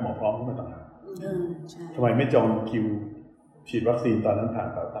ำแอปหมอพร้อมขึ้นมาต่างหากทำไมไม่จองคิวฉีดวัคซีนตอนนั้นผ่าน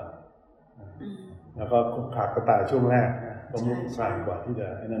เป๋าตังค์แล้วก็ขาดกระต่ายช่วงแรกต้องมุ่งสร้างกว่าที่จะ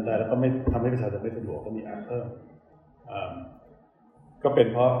ให้นั้นได้แล้วก็ไม่ทำให้ประชาชนไม่สะดวกก็มีแอปเพิ่มก็เป็น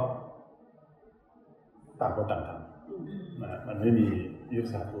เพราะต่างคนต่างทำมันไม่มียุทธ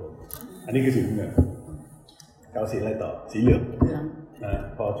ศาสตร์รวมอันนี้คือสีน้ำเงินเกาสีอะไรต่อสีเหลือง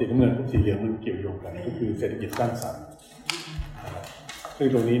พอสีน้ำเงินกับสีเหลืองมันเกี่ยวโยงกันก็คือเศรษฐกิจสร้างสรรค์ซึ่ง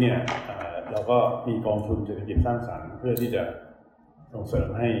ตรงนี้เนี่ยเราก็มีกองทุนเศรษฐกิจสร้างสรรค์เพื่อที่จะส่งเสริม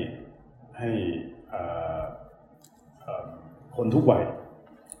ให้คนทุกวัย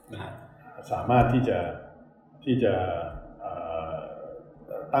สามารถที่จะ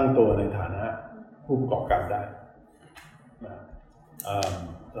ตั้งตัวในฐานะผู้ประกอบการได้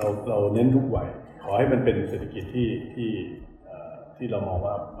เราเน้นทุกวัยขอให้มันเป็นเศรษฐกิจที่เรามอง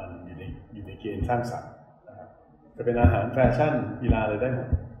ว่ามันอยู่ในเกณฑ์สร้างสรรค์นะครับจะเป็นอาหารแฟชั่นกีฬาอะไรได้หมด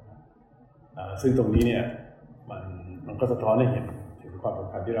ซึ่งตรงนี้เนี่ยมันก็สะท้อนให้เห็นถึง ความส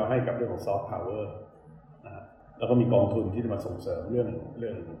ำคัญที่เราให้กับเรื่องของซอฟต์พาวเวอร์นะแล้วก็มีกองทุนที่จะมาส่งเสริมเรื่อง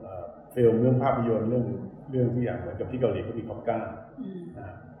ฟิล์มเรื่องภาพยนตร์เรื่องทุกอย่างเหมือนกับที่เกาหลีก็มีท็อปก้านะ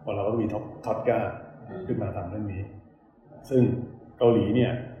พอเราก็มีท็อปก้าขึ้นมาทำเรื่องนี้ซึ่งเกาหลีเนี่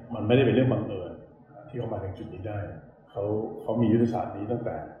ยมันไม่ได้เป็นเรื่องบังเอิญที่เขามาถึงจุดนี้ได้เขามียุทธศาสตร์นี้ตั้งแ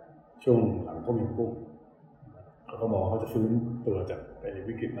ต่ช่วงหลังต้มยำกุ้งเขาก็มองเขาจะฟื้นตัวจาก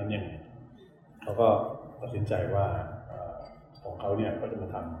วิกฤตนั้นยังไงเขาก็ตัดสินใจว่าของเขาเนี่ยก็จะมา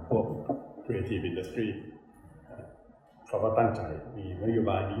ทำพวก creative industry เขาก็ตั้งใจมีนโย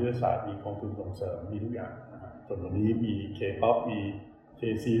บายมียุทธศาสตร์มีกองทุนส่งเสริมมีทุกอย่างจนวันนี้มี K-pop มี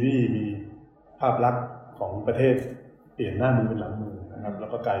K-series มีภาพลักษณ์ของประเทศเปลี่ยนหน้ามือเป็นหลังมือนะครับแล้ว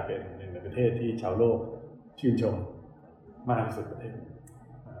ก็กลายเป็นหนึ่งในประเทศที่ชาวโลกชื่นชมมากที่สุดประเทศ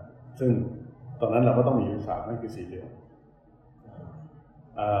ซึ่งตอนนั้นเราก็ต้องมียุทธศาสตร์นั่นคือสีเหลือง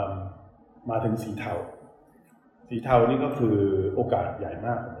มาถึงสีเทานี่ก็คือโอกาสใหญ่ม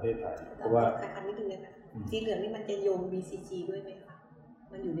ากของประเทศไทยเพราะว่าคันนิดนึงนะคะสีเหลืองนี่มันจะโยง BCG ด้วยไหมคะ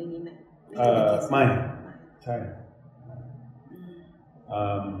มันอยู่ในนี้ไหมไม่ใช่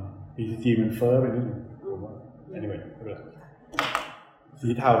BCG มันเฟ้อไปนิดนึงanyway สี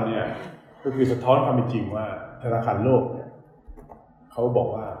เทาเนี่ยก็คือสะท้อนความเป็นจริงว่าธนาคารโลกเนี่ยเขาบอก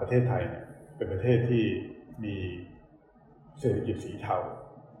ว่าประเทศไทยเนี่ยเป็นประเทศที่มีเศรษฐกิจสีเทา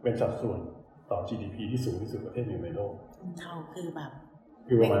เป็นสัดส่วนต่อ GDP ที่สูงที่สุดประเทศหนึ่งในโลกเทาคือแบบ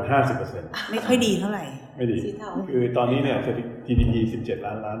ประมาณ 50% ไม่ค่อยดีเท่าไหร่ไม่ดีคือตอนนี้เนี่ย GDP 17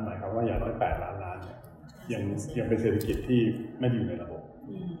 ล้านล้านหมายความว่าอย่างน้อย8 ล้านล้านเนี่ยยังเป็นเศรษฐกิจที่ไม่อยู่ในระบบ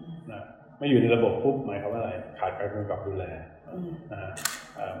นะไม่อยู่ในระบบปุ๊บหมายความว่าอะไรขาดการกำกับดูแล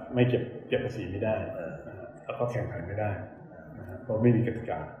ไม่เก็บภาษีไม่ได้แล้วก็แข่งขันไม่ได้เพราะไม่มีกติ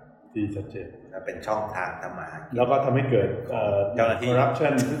กาที่ชัดเจนเป็นช่องทางทำมาแล้วก็ทำให้เกิดเจ้าหน้าที่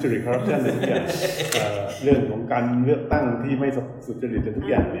corruption ทุจริต corruption ทุกอย่างเรื่องของการเลือกตั้งที่ไม่สุจริตทุก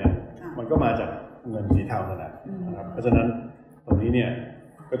อย่างเนี่ยมันก็มาจากเงินสีเทานั่นแหละนะครับเพราะฉะนั้นตรงนี้เนี่ย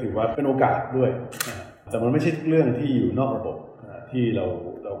ก็ถือว่าเป็นโอกาสด้วยแต่มันไม่ใช่ทุกเรื่องที่อยู่นอกระบบที่เร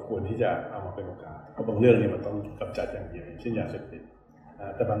าควรที่จะเอามาเป็นโอกาสเพราะบางเรื่องเนี่ยมันต้องกำจัดอย่างเดียวเช่นยาเสพติด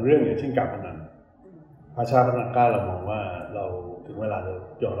แต่บางเรื่องเนี่ยเช่นการพนันพรรคชาติพัฒนากล้าเรามองว่าเราถึงเวลาเรา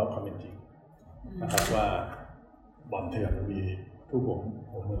ยอมรับความเป็นจริงนะครับว่าบ่อนเถื่อนมันมีทุกหั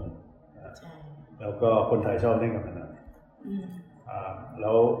วเมืองแล้วก็คนไทยชอบเล่นการพนันแ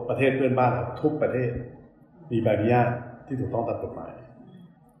ล้วประเทศเพื่อนบ้านเราทุกประเทศมีใบอนุญาตที่ถูกต้องตามกฎหมาย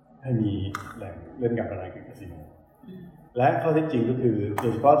ให้มีแหล่งเล่นการพนันคือคาสิโนและข้อเท็จจริงก็คือโด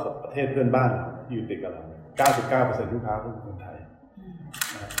ยเฉพาะประเทศเพื่อนบ้านเราที่อยู่ติดกับเรา 99% ลูกค้าเป็นคนไทย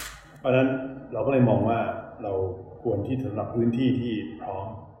เพราะฉะนั้นเราก็เลยมองว่าเราควรที่สำหรับพื้นที่ที่พร้อม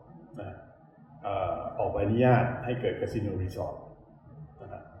ออกใบอนุญาตให้เกิดคาสิโนรีสอร์ทนะ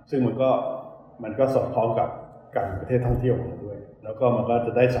ครับซึ่งมันก็สอดคล้องกับการประเทศท่องเที่ยวของเราด้วยแล้วก็มันก็จ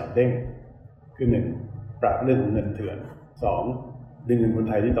ะได้3เด้งคือ1ปราบเรื่องของเงินเถื่อน2ดึงเงินคน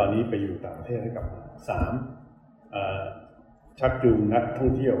ไทยที่ตอนนี้ไปอยู่ต่างประเทศให้กลับมา3ชักจูงนักท่อ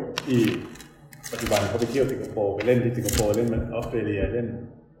งเที่ยวที่ปัจจุบันเขาไปเที่ยวสิงคโปร์ไปเล่นที่สิงคโปร์เล่นออสเตรเลียเล่น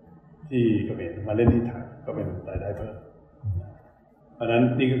ที่เขมรมาเล่นที่ไทยก็เป็นรายได้เพิ่มเพราะนั้น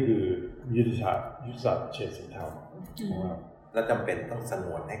นี่ก็คือยุทธศาสตร์เฉดสีเทาแล้วจำเป็นต้องสง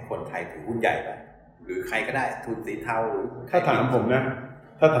วนให้คนไทยถือหุ้นใหญ่ไปหรือใครก็ได้ทุนสีเทาหรือถ้าถามผมนะ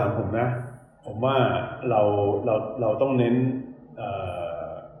ผมว่าเราต้องเน้น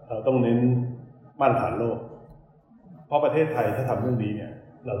มาตรฐานโลกเพราะประเทศไทยถ้าทำเรื่องนี้เนี่ย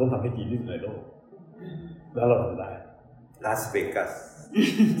เราต้องทำให้ดีที่สุดในโลกแล้วเราทำได้ลาสเวกัส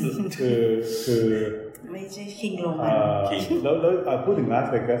คือไม่ใช่คิงลงแล้วพูดถึงลาส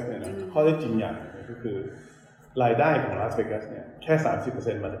เวกัสเนี่ยนะข้อเท็จจริงอย่างก็คือรายได้ของลาสเวกัสเนี่ยแค่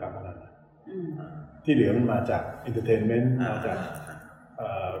 30% มาจากการพนันที่เหลือมันมาจากเอนเตอร์เทนเมนต์มาจาก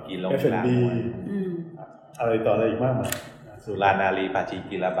F&B อะไรต่ออะไรอีกมากมายสุรานารีปาจี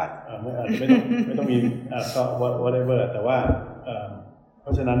กีฬาบัตรไม่ต้องมีก็ whatever แต่ว่าเพร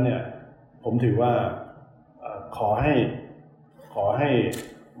าะฉะนั้นเนี่ยผมถือว่าขอให้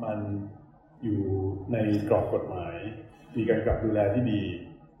มันอยู่ในกรอบกฎหมายมีการกำกับดูแลที่ดี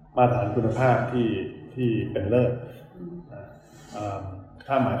มาตรฐานคุณภาพที่เป็นเลิศ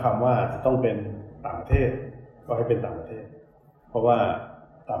ถ้าหมายความว่าจะต้องเป็นต่างประเทศก็ให้เป็นต่างประเทศเพราะว่า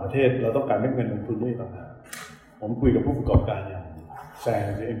ต่างประเทศเราต้องการเงินลงทุนด้วยต่างหากผมคุยกับผู้ประกอบการอย่างแซง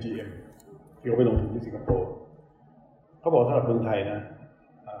ใน MGM ที่เขาไปลงทุนที่สิงคโปร์เขาบอกสำหรับเมืองไทยนะ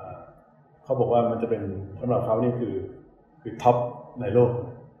เขาบอกว่ามันจะเป็นสำหรับเขานี่คือท็อปในโลก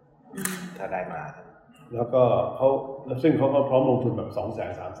ถ้าได้มาแล้วก็ซึ่งเขาก็พร้อมลงทุนแบบ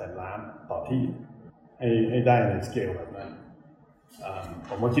 200,000-300,000 ล้านต่อที่ให้ได้ในสเกลแบบนั้น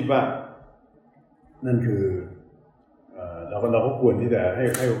ผมก็คิดว่านั่นคือ เราก็ควรที่จะ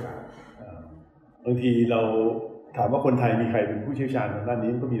ให้โอกาสบางทีเราถามว่าคนไทยมีใครเป็นผู้เชี่ยวชาญทางด้านนี้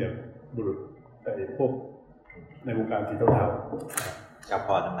ก็มีแต่บุรุษแต่พวกในวงการสีเทาเจ้า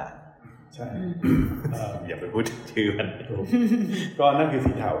พ่อทั้งหลายใช่อย่าไปพูดชื่อมันก็นั่นคือ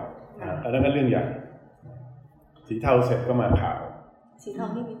สีเทาอันนั้นก็เรื่องใหญ่สีเทาเสร็จก็มาขาวสีเทา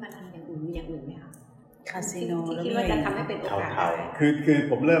นี่มีการทำอย่างอื่นไหมคะคาสิโนที่คิดว่าจะทำให้เป็นโอกาสคือ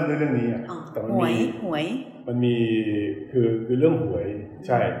ผมเริ่มด้วยเรื่องนี้แต่มันมีหวยมันมีคือเรื่องหวยใ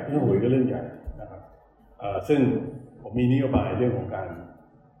ช่เรื่องหวยก็เรื่องใหญ่นะครับซึ่งผมมีนโยบายเรื่องของการ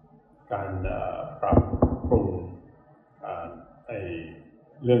ปรับปรุง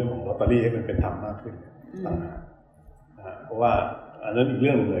เรื่องของลอตเตอรี่ให้มันเป็นธรรมมากขึ้นต่างหากเพราะว่าอันนั้นอีกเ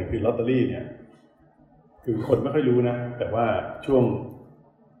รื่องเลยคือลอตเตอรี่เนี่ยคือคนไม่ค่อยรู้นะแต่ว่าช่วง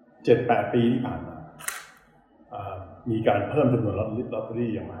 7-8 ปีที่ผ่านมามีการเพิ่มจำนวนลอตเตอรี่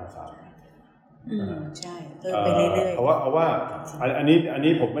อย่างมหาศาลใช่เพิ่มไปเรื่อยๆเอาว่าอัน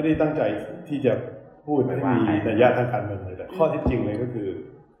นี้ผมไม่ได้ตั้งใจที่จะพูดให้มีนัยยะทางการเมืองเลยแต่ข้อเท็จจริงเลยก็คือ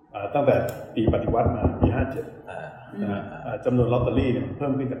ตั้งแต่ปีปฏิวัติมาปี 57จำนวนลอตเตอรี่เนี่ยมันเพิ่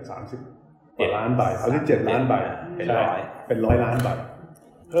มขึ้นจาก30 ล้านใบ37 ล้านใบเป็น100 ล้านใบ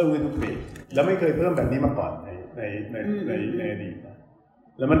เพิ่มขึ้นทุกปีแล้วไม่เคยเพิ่มแบบนี้มาก่อนในอดีตนะ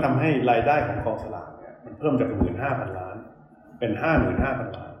แล้วมันทำให้รายได้ของกองสลากเนี่ยมันเพิ่มจาก 15,000 ล้านเป็น 55,000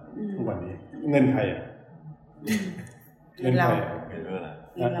 ล้านทุกวันนี้เงินใครเงินใคร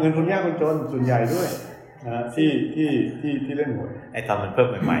เงินคนยากคนจนส่วนใหญ่ด้วยนะที่เล่นหวยไอ้ตอนมันเพิ่ม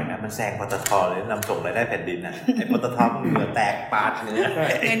ใหม่ๆนะมันแซงปตทเลยนำส่งรายได้แผ่นดินนะไอ้ปตทมันเหลือแตกปาดเนื้อเ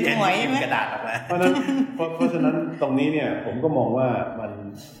งินหวยกระดาษออกมาเพราะฉะนั้นตรงนี้เนี่ยผมก็มองว่า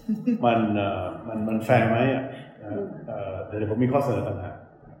มันแฟร์ไหมเดี๋ยวผมมีข้อเสนอต่างหาก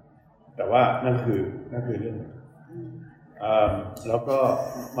แต่ว่านั่นคือเรื่องแล้วก็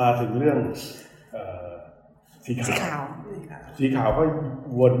มาถึงเรื่องสีขาวก็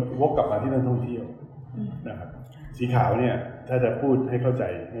วกกลับมาที่เรื่องท่องเที่ยวนะครับสีขาวเนี่ยถ้าจะพูดให้เข้าใจ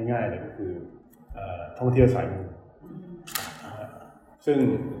ง่ายๆเลยก็คือท่องเที่ยวสายมูซึ่ง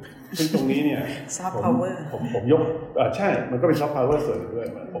ตรงนี้เนี่ยผมยกใช่มันก็เป็นซอฟต์พาวเวอร์ส่วนหนึ่งด้วย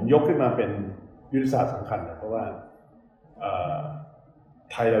ผมยกขึ้นมาเป็นยุทธศาสตร์สำคัญนะเพราะว่า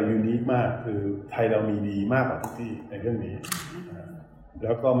ไทยเรายูนิคมากคือไทยเรามีดีมากกว่าทุกที่ในเรื่องนี้แ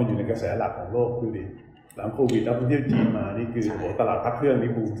ล้วก็มันอยู่ในกระแสหลักของโลกดูดิหลังโควิดนักท่องเที่ยวจีนมานี่คือโหตลาดพักเครื่อง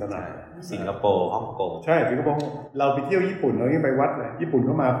นี่บูมสนั่นสิงคโปร์ฮ่องกงใช่สิงคโปร์เราไปเที่ยวญี่ปุ่นเรายังไปวัดเลยญี่ปุ่นเ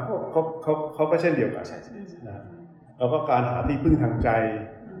ข้ามาเขาก็เช่นเดียวกันนะแล้วก็การหาที่พึ่งทางใจ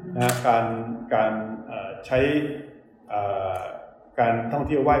นะการใช้การท่องเ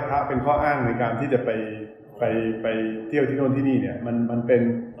ที่ยวไหว้พระเป็นข้ออ้างในการที่จะไปเที่ยวที่โน่นที่นี่เนี่ยมันเ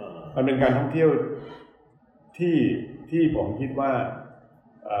ป็นการท่องเที่ยวที่ผมคิดว่า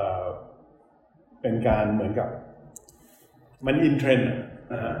เป็นการเหมือนกับมันอินเทรนด์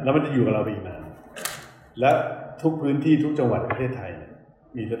แล้วมันจะอยู่กับเราไปอีกนานและทุกพื้นที่ทุกจังหวัดประเทศไทย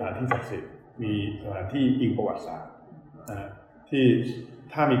มีสถานที่ศักดิ์สิทธิ์มีสถานที่อิงประวัติศาสตร์ที่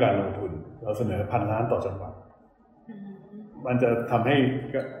ถ้ามีการลงทุนเราเสนอ1,000 ล้านต่อจังหวัดมันจะทำให้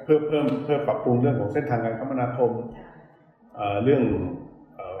เพื่อปรับปรุงเรื่องของเส้นทางการคมนาคมเรื่อง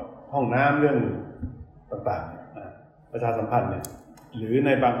ห้องน้ำเรื่องต่างๆประชาสัมพันธ์เนี่ยหรือใน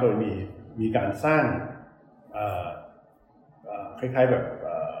บางกรณีมีการสร้างคล้ายๆแบบ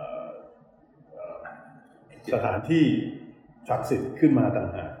สถานที่ศักดิ์สิทธิ์ขึ้นมาต่าง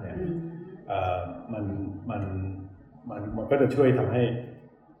หากเนี่ยมันก็จะช่วยทำให้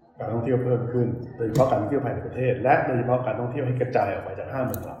การท่องเที่ยวเพิ่มขึ้นโดยเฉพาะการท่องเที่ยวภายในประเทศและโดยเฉพาะการท่องเที่ยวให้กระจายออกไปจาก5 เ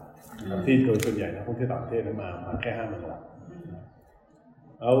มืองหลักที่โดยส่วนใหญ่นักท่องเที่ยวต่างประเทศมาแค่5 เมืองหลัก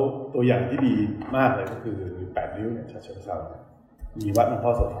แล้วตัวอย่างที่ดีมากเลยก็คือ8 ริ้วเนี่ยฉะเชิงเทรามีวัดหลวงพ่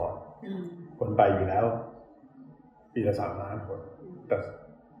อโสธรคนไปอยู่แล้วปีละ3 ล้านคนแต่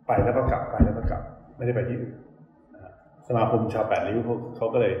ไปแล้วก็กลับไม่ได้ไปที่อื่นสมาคมชาว8 ริ้วเขา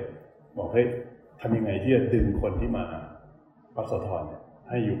ก็เลยบอกเฮ้ยทำยังไงที่จะดึงคนที่มาวัดโสธรเนี่ย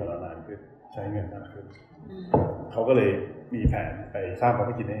ให้อยู่กับเรานานขึ้นใช้เงินมากขึ้นเขาก็เลยมีแผนไปสร้างพระ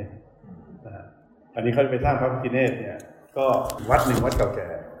พิฆเนศนะฮะอันนี้เขาไปสร้างพระพิฆเนศเนี่ยก็วัดหนึ่งวัดเก่าแก่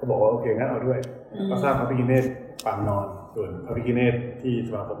ก็บอกว่าโอเคงั้นเอาด้วยก็สร้างพระพิฆเนศปางนอนส่วนพระพิฆเนศที่ส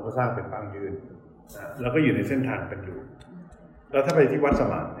มาคมก็สร้างเป็นปางยืนแล้วก็อยู่ในเส้นทางเป็นอยู่แล้วถ้าไปที่วัดส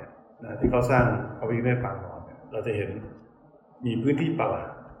มานเนี่ยนะที่เขาสร้างพระพิฆเนศปางนอนเนี่ยเราจะเห็นมีพื้นที่ป่า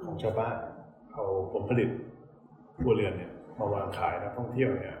ของชาวบ้านเอาผลผลิตครัวเรือนเนี่ยมาวางขายนักท่องเที่ยว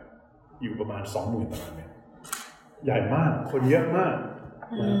เนี่ยอยู่ประมาณ 20,000 ตารางเมตรใหญ่มากคนเยอะมาก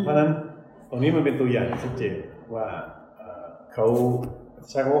เพราะฉะนั้นตรงนี้มันเป็นตัวอย่างชัดเจนว่าเขา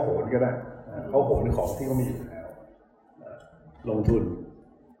ใช้คำว่าโหนก็ได้เขาโหนของที่เขามีอยู่แล้วลงทุน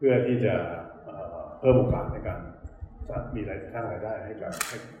เพื่อที่จะเพิ่มโอกาสในการ มีรายสร้างรายได้ให้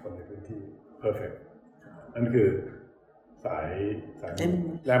คนในพื้นที่ perfect นั่นคือสาย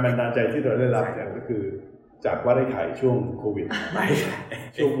แรงบันดาลใจที่เราได้รับเนี่ยก็คือจากว่าได้ขายช่วงโควิด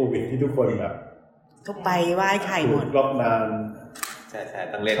ช่วงโควิดที่ทุกคนแบบก็ไปไหว้ไข่หมดล็อกดาวน์ใช่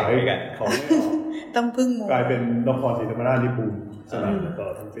ต้องเล่นด้วยกันของไม่ออกต้องพึ่งมูกลายเป็นนครศรีธรรมราชที่บูมสนั่นตล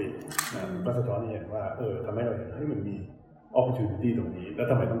อดทั้งปีก็สะท้อนให้เห็นว่าทำให้เราเห็นว่ามันมี opportunity ตรงนี้แล้ว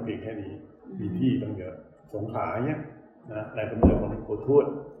ทำไมต้องเพียงแค่นี้มีที่ต้องเยอะสงขลาเนี่ยนะแหล่งกำเนิดของโคทวด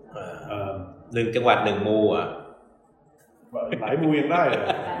1 จังหวัด 1 มูอ่ะหลายมูยังได้เลย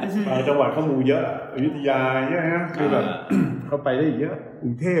บางจังหวัดเขามูเยอะอยุธยาเนี่ยนะคือแบบเขาไปได้เยอะกรุ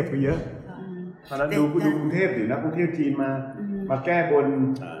งเทพก็เยอะตอนนั้นดูกรุงเทพดินักท่องเที่ยวจีนมาแก้บน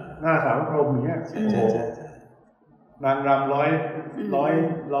หน้าสามพรหมอย่างเงี้ยโอ้โหนางรำร้อย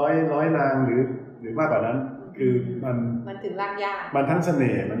นางหรือมากกว่านั้นคือมันถึงรากหญ้ามันทั้งเส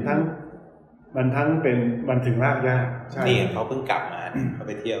น่ห์มันทั้งเป็นมันถึงรากหญ้าใช่นี่เขาเพิ่งกลับมาเขาไ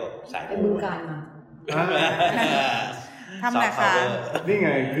ปเที่ยวสายบึงกาฬมาทำนาคานี่ไง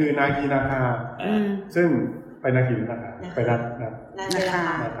คือนาคีนาคาซึ่งไปนาคีนาคาไป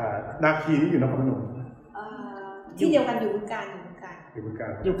นาคีนี่อยู่นครพนมที่เดียวกันอยู่บึงกาฬ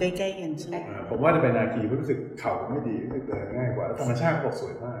อยู่ใกล้ๆกันใช่ไหมผมว่าจะไปนาคีรู้สึกเข่าไม่ดีรู้สึกเดินง่ายกว่าธรรมชาติบอกส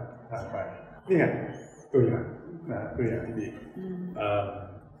วยมากทางไปนี่ไงตัวอย่างนะตัวอย่างที่ดี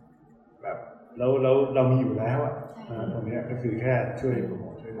แบบเรามีอยู่แล้วอ่ะตรงนี้ก็คือแค่ช่วยโปรโม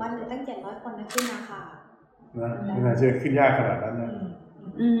ทช่วยวันหนึ่งตั้ง700 คนนะขึ้นมาค่ะนะไม่น่าเชื่อขึ้นยากขนาดนั้นนะ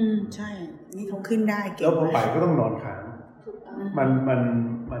ใช่นี่เขาขึ้นได้เก่งแล้วพอไปก็ต้องนอนค้างมั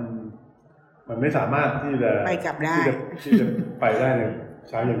นไม่สามารถที่จะไปกลับได้ที่จะไปได้เลยเ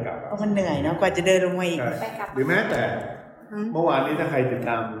ช้าเย็นกลับเพราะมันเหนื่อยเนาะกว่าจะเดินลงมาอีกหรือแม้แต่เมื่อวานนี้ถ้าใครติด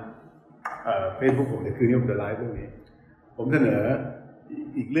ตามFacebook ผมเนี่ยคืนนี้ผมจะไลฟ์เรื่องนี้ผมเสนอ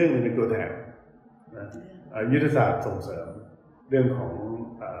อีกเรื่องนึงเป็นตัวแทนนะยุทธศาสตร์ส่งเสริมเรื่องของ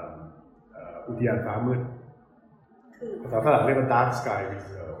อุทยานฟ้ามืดภาษาฝรั่งเรียกว่า Dark Sky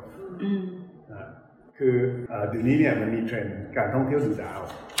Reserve นะคือเดี๋ยวนี้เนี่ยมันมีเทรนด์การท่องเที่ยวดูดาว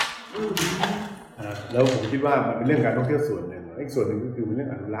แล้วผมคิดว่ามันเป็นเรื่องการท่องเที่ยวส่วนหนึ่งอีกส่วนหนึ่งก็คือเป็นเรื่อ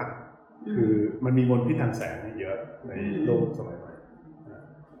งอนุรักษ์คือมันมีมลพิษทางแสงเยอะในโลกสมัยใหม่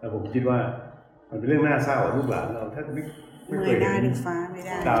แต่ผมคิดว่ามันเป็นเรื่องน่าเศร้าลูกหลานเราถ้าไม่เคยเห็นฟ้าไม่ไ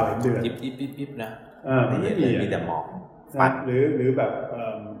ด้ดาวเห็นเดือนยิบนะไม่มีแต่หมอกหรือแบบ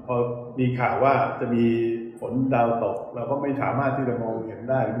พอมีข่าวว่าจะมีฝนดาวตกเราก็ไม่สามารถที่จะมองเห็น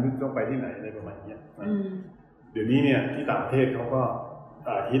ได้ไม่รู้ต้องไปที่ไหนอะไรประมาณนี้เดี๋ยวนี้เนี่ยที่ต่างประเทศเขาก็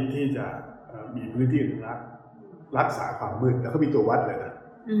ฮิตที่จะมีพื้นที่รักษาความมืดแล้วก็มีตัววัดเลยนะ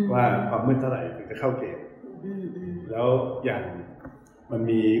ว่าความมืดเท่าไหร่ถึงจะเข้าเกณฑ์แล้วอย่างมัน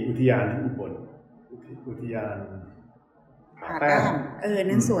มีอุทยานที่อุบลอุทยานผาแต้ม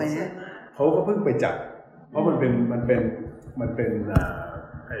นั่นสวยนะเขาก็เพิ่งไปจัดเพราะมันเป็น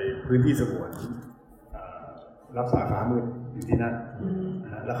ไอ้พื้นที่สงวนรักษาฟ้ามืดอยู่ที่นั่น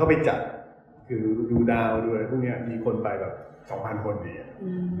แล้วเขาไปจัดคือดูดาวดูอะไรพวกนี้มีคนไปแบบ 2,000 คนนี่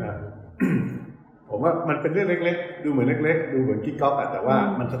นะผมว่ามันเป็นเรื่องเล็กๆดูเหมือนเล็กๆดูเหมือนกิ๊กก๊อกแต่ว่า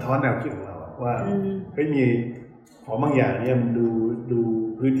มันสะท้อนแนวคิดของเราว่ามีของบางอย่างเนี่ยดู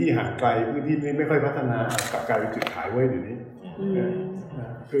พื้นที่ห่างไกลพื้นที่ไม่ค่อยพัฒนากับกลายเป็นจุดขายไว้เดี๋ยวนี้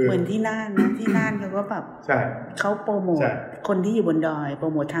เหมือนที่น่านนะที่น่านเขาก็แบบเขาโปรโมทคนที่อยู่บนดอยโปร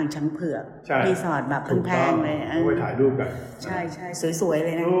โมททางช้างเผือกรีสอร์ทแบบแพงๆเลยไปถ่ายรูปกันใช่สวยๆเล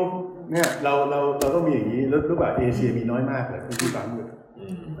ยนะเนี่ยเราต้องมีอย่างนี้แล้วรูปแบบเอเชียมีน้อยมากเลยพื้นที่ฟ้ามืด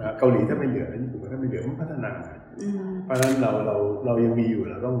เกาหลีถ้าไม่เหลือญี่ปุ่นถ้าไม่เหลือมันพัฒนาเพราะฉะนั้นเรายังมีอยู่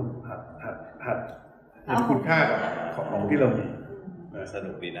เราต้องหัดเห็นคุณค่าของที่เรามีส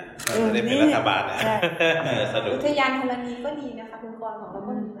นุกดีนะจะได้เป็นรัฐบาลนะสนุกอุทยานธรณีก็ดีนะคะคุณกรของเรา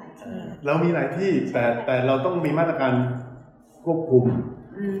ก็มีหลายที่เรามีหลายที่แต่เราต้องมีมาตรการควบคุม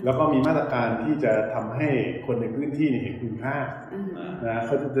แล้วก็มีมาตรการที่จะทำให้คนในพื้นที่เห็นคุณค่านะเข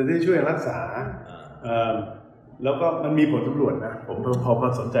าจะได้ช่วยรักษาแล้วก็มันมีผลสำรวจนะผมพอ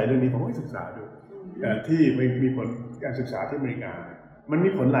สนใจเรื่องนี้ผมก็ศึกษาดูที่มีผลการศึกษาที่อเมริกามันมี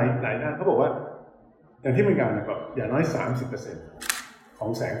ผลหลายด้านเขาบอกว่าอย่างที่อเมริกาเนี่ยก็อย่างน้อย 30% ของ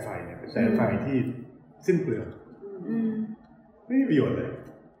แสงไฟเนี่ยเป็นแสงไฟที่สิ้นเปลืองไม่มีประโยชน์เลย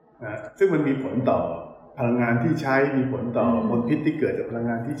นะซึ่งมันมีผลต่อพลังงานที่ใช้มีผลต่อมลพิษที่เกิดจากพลัง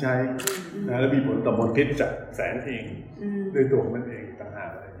งานที่ใช้นะและมีผลต่อมลพิษจากแสงเองด้วยตัวมันเองต่างหาก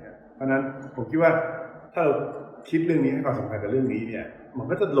อะไรเงี้ยเพราะนั้นผมคิดว่าถ้าเราคิดเรื่องนี้ให้ความสำคัญกับเรื่องนี้เนี่ยมัน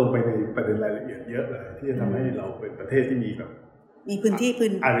ก็จะลงไปในประเด็นรายละเอียดเยอะเลยที่จะทำให้เราเป็นประเทศที่มีแบบมีพื้นที่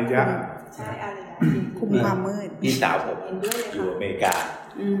อารยะใช่อารยะคุมความมืดพี่สาวผมอยู่อเมริกา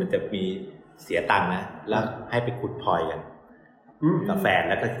มันจะมีเสียตังค์นะแล้วให้ไปขุดพลอยกันกับแฟน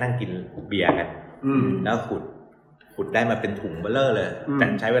แล้วก็นั่งกินเบียร์กันแล้วขุด ขุดได้มาเป็นถุงเบลเลอร์เลยแต่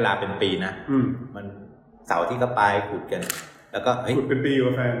ใช้เวลาเป็นปีนะมันเสาร์ที่ก็ไปขุดกันแล้วก็ขุดเป็นปี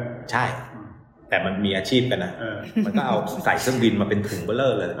กับแฟนใช่แต่มันมีอาชีพกันนะมันก็เอาใส่เครื่องบินมาเป็นถุงเบลเลอ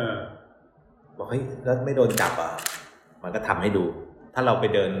ร์เลยบอกเฮ้ยแล้วไม่โดนจับอ่ะมันก็ทำให้ดูถ้าเราไป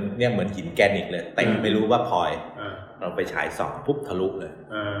เดินเนี่ยเหมือนหินแกรนิตเลยแต่ไม่รู้ว่าพลอยเราไปฉายส่องปุ๊บทะลุเลย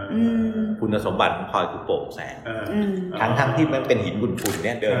คุณสมบัติของพลอยคือโปร่งแสงทั้งที่มันเป็นหินฝุ่นๆเ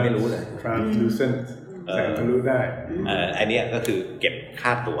นี่ยเดินไม่รู้เลย translucent แสงทะลุได้อันนี้ก็คือเก็บค่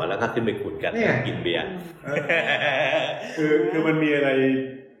าตั๋วแล้วก็ขึ้นไปขุดกันกินเบียร์คือมันมีอะไร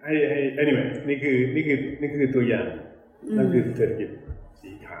ให้ anyway นี่คือตัวอย่างนั่นคือเศรษฐกิจสี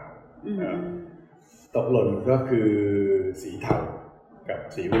ขาวตกหล่นก็คือสีเทากับ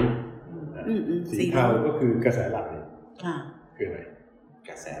สีรุ้งสีเทาก็คือกระแสหลักคืออะไร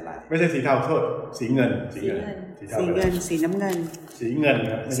กระแสหลักไม่ใช่สีเทาโทษสีเงินสีน้ำเงินสีเงินสีเงิน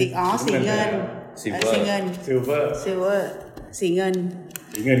สีเงินสีเงินซิลเวอร์สีเงิน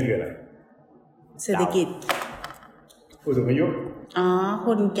คืออะไรเศรษฐกิจผู้สูงอายุค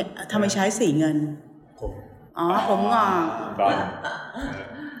นทำไมใช้สีเงินผมงอก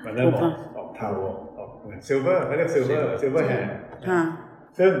มันเริ่มออกเทาออกเหมือนซิลเวอร์เขาเรียกซิลเวอร์แฮนด์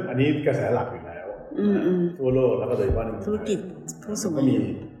ซึ่งอันนี้กระแสหลักอยู่แล้วทั่วโลกแล้วก็โดยเฉพาะในธุรกิจผู้สูงอายุ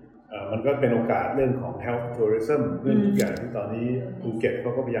มันก็เป็นโอกาสเรื่องของ health tourism เรื่องทุกอย่างที่ตอนนี้ภูเก็ตเข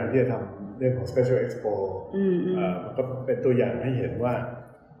าก็พยายามที่จะทำเรื่องของ special expo มันก็เป็นตัวอย่างให้เห็นว่า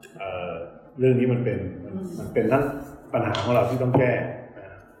เรื่องนี้มันเป็นทั้งปัญหาของเราที่ต้องแก้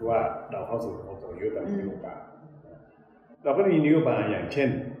ว่าเราเข้าสู่ผู้สูงอายุแต่มีโอกาสเราก็มีนโยบายอย่างเช่น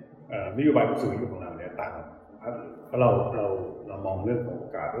นโยบายผู้สูงอายุของเราเนี่ยต่างเพราะเรามองเรื่องของโอ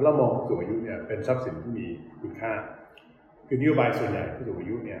กาสแล้วเรามองผู้สูงอายุเนี่ยเป็นทรัพย์สินที่มีคุณค่าคือนโยบายส่วนใหญ่ผู้สูงอา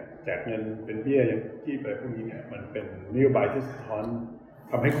ยุเนี่ยแจกเงินเป็นเบี้ยอย่างที่ไปพวกนี้เนี่ยมันเป็นนโยบายที่สะท้อน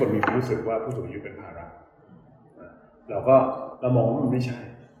ทำให้คนมีความรู้สึกว่าผู้สูงอายุเป็นภาระเรามองว่ามันไม่ใช่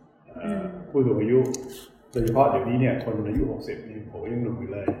ผู้สูงอายุโดยเฉพาะเดี๋ยวนี้เนี่ยคนอายุ60นี่ผมยังหนุ่มอ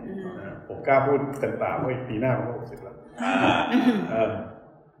ยู่เลยผมกล้าพูดเต็มปากว่าปีหน้าผมก็60แล้ว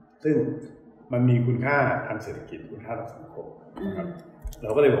ซึ่งมันมีคุณค่าทางเศรษฐกิจคุณค่าทางสังคมนะครับเรา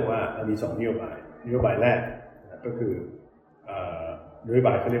ก็เลยบอกว่าเรามี2นโยบายแรกก็คือนโยบ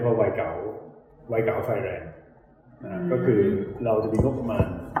ายเขาเรียกว่าวัยเก่าไฟแรงก็คือเราจะมีงบประมาณ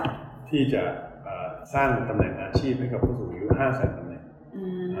ที่จะสร้างตำแหน่งอาชีพให้กับผู้สูงอายุ 500,000 ตำแหน่ง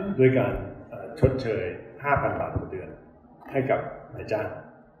ด้วยการชดเชย 5,000 บาทต่อเดือนให้กับนายจ้าง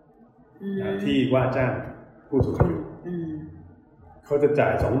ที่ว่าจ้างผู้สูงอายุเขาจะจ่า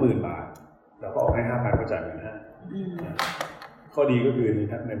ย 20,000 บาทเราก็ออกให้ 5,000 เขาจ่าย1,500ข้อดีก็คือ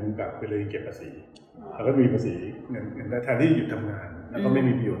ในมุมกลับคือเลยเก็บภาษีแล้วก็มีภาษีเงินแทนที่หยุดทำงานแล้วก็ไม่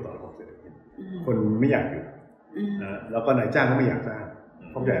มีประโยชน์ต่อระบบเศรษฐกิจคนไม่อยากหยุดนะแล้วก็นายจ้างก็ไม่อยากจ้าง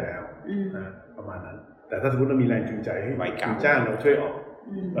เข้าใจแล้วนะประมาณนั้นแต่ถ้าสมมติเรามีแรงจูงใจให้นายจ้างเราช่วยออก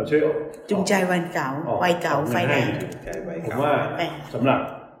จูงใจวัยเก่าไฟแรงผมว่าสำห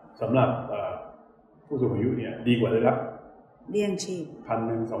รับผู้สูงอายุเนี่ยดีกว่าได้รับเลี้ยงชีพ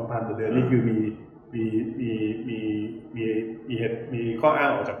 1,000 2,000 ต่อเดือนนี่คือมีข้ออ้าง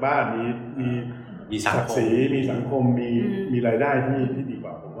ออกจากบ้านมีศักดิ์ศรีมีสังคมมีรายได้ที่ดีก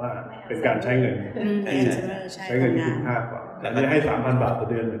ว่าผมว่าเป็นการใช้เงินที่ใช้เงินที่คุ้มค่ากว่าแต่นี่ให้ 3,000 บาทต่อ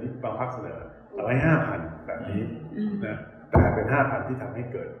เดือนเหมือนที่บางพรรคเสนอเราให้ 5,000 แบบนี้นะแต่เป็น 5,000 ที่ทำให้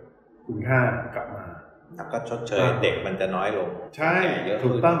เกิดคุณค่ากลับมาแล้วก็ชดเชยเด็กมันจะน้อยลงใช่ถู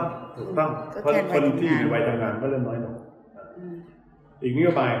กต้องเพราะคนที่อยู่ในวัยทำงานก็เริ่มน้อยลงอีกนโย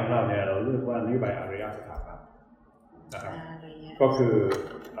บายของเราเนี่ยเราเรียกว่านโยบายอารยสถาบันนะครับก็คือ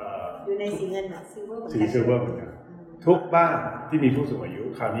อยู่ในสีเงินสีซิลเวอร์เหมือนกันทุกบ้านที่มีผู้สูงอายุ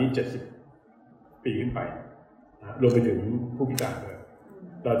คราวนี้70 ปีขึ้นไปรวมไปถึงผู้พิการด้วย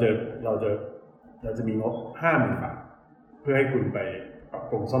เราจะมีงบ 50,000 บาทเพื่อให้คุณไปปรับ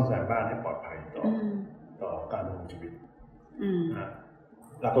ปรุงซ่อมแซมบ้านให้ปลอดภัยต่อการดำรงชีวิต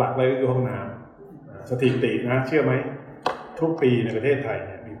หลักๆเลยก็คือห้องน้ำสถิตินะเชื่อไหมทุกปีในประเทศไทยเ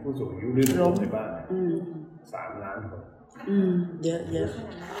นี่ยมีผู้สูงอายุลื่นล้มในบ้าน3 ล้านคนเยอะ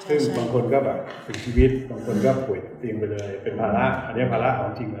ซึ่งบางคนก็แบบถึงชีวิตบางคนก็ป่วยเตียงไปเลยเป็นภาระอันนี้ภาระขอ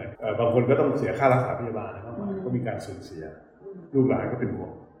งจริงเลยบางคนก็ต้องเสียค่ารักษาพยาบาลนะครับก็มีการสูญเสียลูกหลานก็เป็นห่ว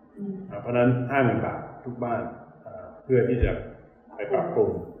งเพราะนั้น 50,000 บาททุกบ้านเพื่อที่จะไปปรับปรุ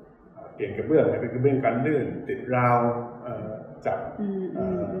งเปลี่ยนกระเบื้องเป็นกระเบื้องกันลื่นติดราวจับ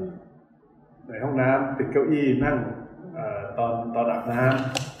ในห้องน้ำติดเก้าอี้นั่งตอนอาบน้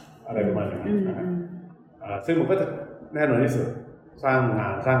ำอะไรประมาณนี้นะครับซึ่งมันก็จะแน่นอนที่สุดสร้างงา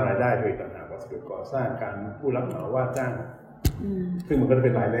นสร้างรายได้โดยต่างหากวัสดุก่อสร้างการผู้รับเหมาว่าจ้างซึ่งมันก็จะเ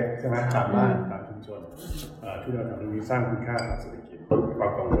ป็นรายเล็กใช่ไหมตามบ้านตามชุมชนที่เราทำตรงนี้สร้างคุณค่าทางเศรษฐกิจลดควา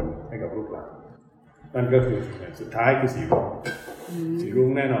มกังวลให้กับลูกหลาน นั่นก็คือสุดท้ายคือสีรุ้ง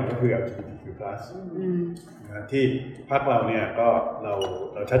แน่นอนก็คือ LGBTQ+ ที่พรรคเราเนี่ยก็เรา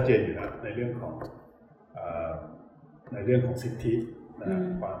ชัดเจนอยู่นะในเรื่องของสิทธิ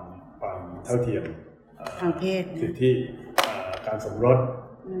ความเท่าเทียมทางเพศสิทธิการสมรส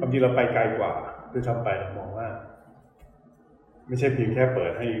บางทีเราไปไกลกว่าด้วยซ้ำไปเรามองว่าไม่ใช่เพียงแค่เปิ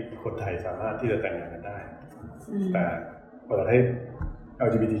ดให้คนไทยสามารถที่จะแต่งงานกันได้แต่เปิดให้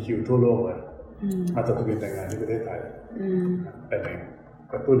LGBTQ ทั่วโลกเลยมาจดทะเบียนแต่งงานที่ประเทศไทยเป็น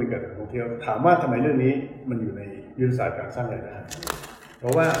กระตุ้นให้เกิดการท่องเที่ยวถามว่าทำไมเรื่องนี้มันอยู่ในยุทธศาสตร์การสร้างรายได้เพร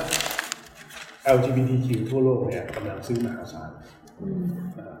าะว่า LGBTQ ทั่วโลกเนี่ยกำลังซื้อมหาศาล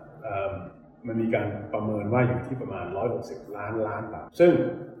มันมีการประเมินว่าอยู่ที่ประมาณ160 ล้านบาทซึ่ง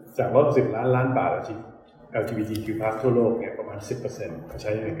จาก160 ล้านบาทLGBTQ+ ทั่วโลกเนี่ยประมาณ 10% ใ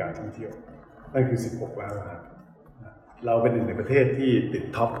ช้ในการท่องเที่ยวนั่นคือ16 ล้านเราเป็นหนึ่งในประเทศที่ติด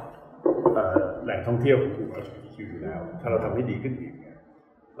ท็อปแหล่งท่องเที่ยวของกลุ่ม LGBTQ อยู่แล้วถ้าเราทำให้ดีขึ้นอีกเนี่ย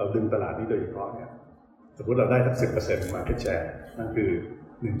เราดึงตลาดนี้โดยเฉพาะเนี่ยสมมติเราได้สัก 10% market share นั่นคือ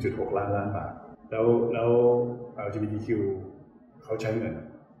 1.6 ล้านบาทแล้ว LGBTQ เขาใช้เงิน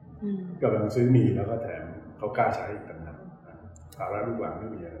กำลังซื้อมีแล้วก็แถมเขากล้าใช้อีกต่างหากภาระลูกหลานไม่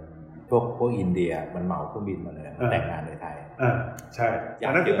มีอะไรพวกอินเดียมันเหมาเครื่องบินมาเลยแต่งงานในไทยใช่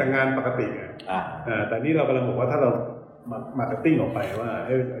อันนั้นคือแต่งงานปกติไงแต่นี่เรากำลังบอกว่าถ้าเรามาร์เก็ตติ้งออกไปว่า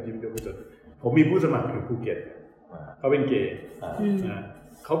ผมมีผู้สมัครอยู่ภูเก็ตเขาเป็นเกย์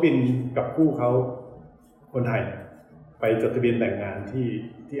เขาบินกับคู่เขาคนไทยไปจดทะเบียนแต่งงาน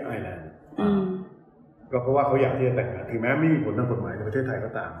ที่ไอร์แลนด์ก็เพราะว่าเขาอยากที่จะแต่งงานถึงแม้ไม่มีผลทางกฎหมายในประเทศไทยก็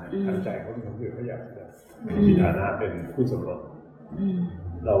ตามนะทางใจเขาเป็นคนอื่นเขาอยากจะมีฐานะเป็นคู่สมรส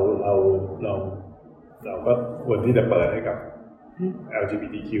เราก็ควรที่จะเปิดให้กับ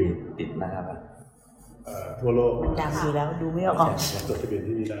LGBTQ ติดนะครับทั่วโลกดังอยู่แล้วดูไม่ออกจดทะเบียน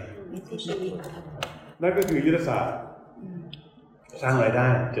ที่นี่ได้นั่นก็คือยุทธศาสตร์สร้างรายได้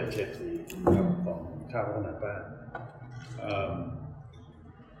7 เฉดสีของชาติพัฒนากล้า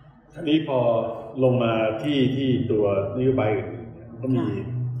ทีนี้พอลงมาที่ตัวนโยบายอื่นๆก็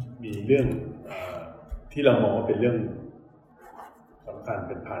มีเรื่องที่เรามองว่าเป็นเรื่องสำคัญเ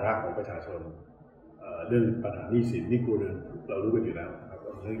ป็นภาระของประชาชนเรื่องปัญหาหนี้สินหนี้ครัวเรือนเรารู้กันอยู่แล้วนะครับเป็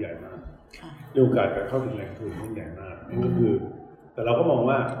นเรื่องใหญ่มากเรื่องการเข้าถึงแหล่งทุนเรื่องใหญ่มากนี่ก็คือแต่เราก็มอง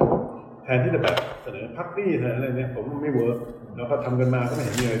ว่าแทนที่จะแบบเสนอพักหนี้อะไรเนี่ยผมไม่เวิร์กเราก็ทำกันมาก็ไม่เ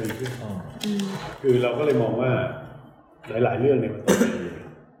ห็นมีอะไรดีขึ้นคือเราก็เลยมองว่าหลายๆเรื่องเนี่ยมันต้อง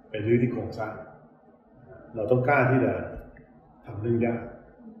ไปรื้อที่โครงสร้างเราต้องกล้าที่จะทำเรื่องยาก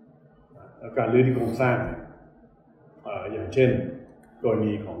แล้วการรื้อที่โครงสร้างอย่างเช่นกร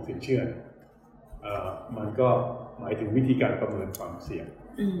ณีของสินเชื่อมันก็หมายถึงวิธีการประเมินความเสี่ยง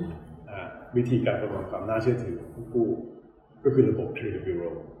วิธีการประเมินความน่าเชื่อถือของผู้กู้ก็คือระบบ Credit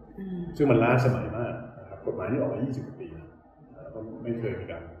Bureau ซึ่งมันล้าสมัยมากนะครับกฎหมายนี้ออกมา20 กว่าปีก็ไม่เคยมี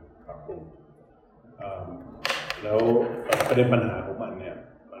การปรับปรุงแล้วประเด็นปัญหาของมันเนี่ย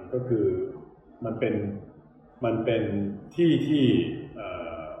มันก็คือมันเป็นที่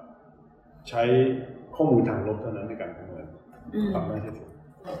ใช้ข้อมูลทางลบเท่านั้นในการประเมินความน่าเชื่อถือ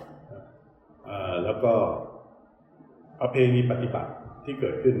แล้วก็ประเพณีปฏิบัติที่เกิ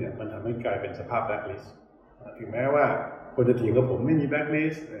ดขึ้นเนี่ยมันทำให้กลายเป็นสภาพแบล็คลิสต์ถึงแม้ว่าคนจะเถียงกับผมไม่มีแบล็คลิ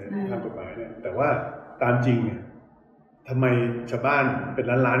สต์ทางกฎหมายเนี่ยแต่ว่าตามจริงเนี่ยทำไมชาวบ้านเป็น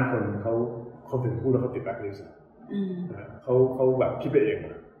ล้านคนเขาถึงพูดแล้วเขาติดแบล็คลิสต์เขาแบบคิดไปเอง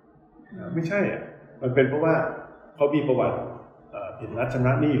ไม่ใช่มันเป็นเพราะว่าเขามีประวัติผิดนัดชำร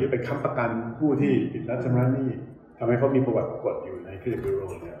ะหนี้หรือไปค้ำประกันผู้ที่ผิดนัดชำระหนี้ทำให้เขามีประวัติกดอยู่ในเครดิตบูโร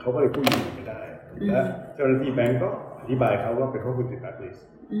เนี่ยเขาก็เลยกู้ยืมไม่ได้และเจ้าหน้าที่แบงก์ก็อธิบายเขาว่าเป็นเพราะคุณติดแบล็คลิสต์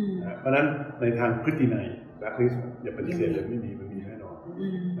เพราะนั้นในทางพฤตินัยแบล็คลิสต์อย่าปฏิเสธเลยมันมีแน่นอน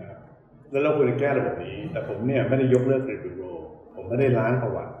นะครับแล้วเราควรจะแก้ระบบนี้แต่ผมเนี่ยไม่ได้ยกเลิกเครดิตบูโรผมไม่ได้ล้างปร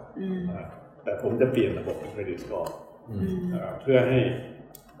ะวัติแต่ผมจะเปลี่ยนระบบเครดิตสกอร์เพื่อให้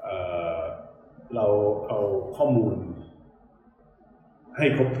เราเอาข้อมูลให้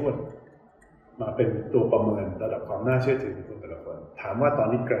ครบถ้วนมาเป็นตัวประเมินระดับความน่าเชื่อถือของคนแต่ละคนถามว่าตอน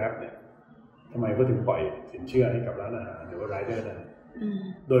นี้ Grab เนี่ยทำไมเขาถึงปล่อยสินเชื่อให้กับร้านอาหารหรือว่าไรเดอร์ได้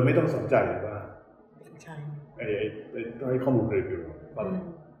โดยไม่ต้องสนใจเลยว่าให้ข้อมูลเครดิตบูโร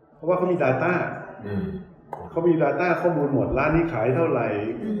เพราะว่าเขามี data เขามี data ข้อมูลหมดร้านนี้ขายเท่าไหร่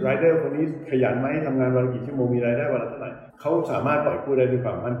ไรเดอร์คนนี้ขยันไหมทำงานวันละกี่ชั่วโมงมีรายได้วันละเท่าไหร่เขาสามารถปล่อยกู้ได้ด้วยค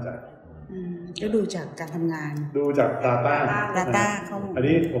วามมั่นใจก็ดูจากการทำงานดูจาก data ข้อมูลอัน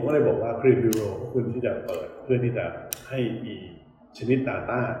นี้ผมก็เลยบอกว่า Credit Bureau คุณที่จะเปิดเพื่อที่จะให้มีชนิด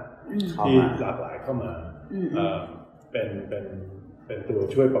data ที่หลากหลายเข้ามาเป็นตัว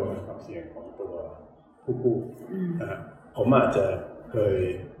ช่วยประเมินความเสี่ยงของตัวผู้กู้นะผมอาจจะเคย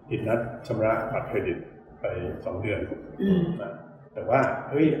ผิดนัดชำระบัตรเครดิตไป2 เดือนนะแต่ว่า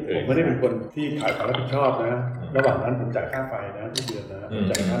เฮ้ยผมไม่ได้เป็นคนที่ขายความรับผิดชอบนะระหว่างนั้นผมจ่ายค่าไฟนะทุกเดือนนะผม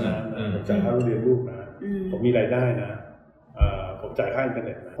จ่ายค่าน้ำนะผมจ่ายค่าเรียนลูกนะผมมีรายได้นะผมจ่ายค่าอินเทอร์เ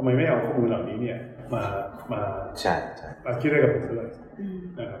น็ตนะทำไมไม่เอาข้อมูลเหล่านี้เนี่ยมาใช่มาคิดได้กับผมด้วย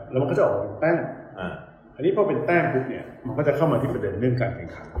นะครับแล้วมันก็จะออกเป็นแต้มอันนี้พอเป็นแต้มปุ๊บเนี่ยมันก็จะเข้ามาที่ประเด็นเรื่องการแข่ง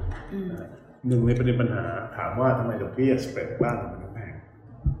ขันหนึ่งในประเด็นปัญหาถามว่าทำไมดอกเบี้ยสเปรดบ้านมันแพง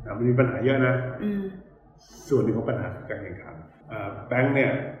มันมีปัญหาเยอะนะส่วนหนึ่งของปัญหาคือการแข่งขันแบงค์เนี่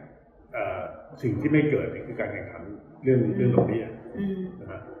ยสิ่งที่ไม่เกิดคือการแข่งขันเรื่องดอกเบี้ยนะ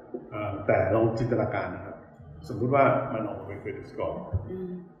ครับแต่ลองจินตนาการนะครับสมมุติว่ามันออกมาเป็นเครดิตสกอร์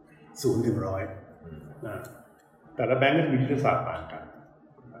0 ถึง 100นะแต่ละแบงค์ก็จะมียุทธศาสตร์ต่างกัน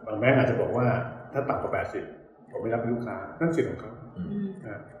บางแบงค์อาจจะบอกว่าถ้าต่ำกว่า80ผมไม่รับเป็นลูกค้านั่นสิทธิ์ของเขา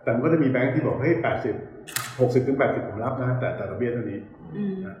แต่มันก็จะมีแบงค์ที่บอกเฮ้ย60 ถึง 80ผมรับนะแต่ดอกเบี้ยเท่านี้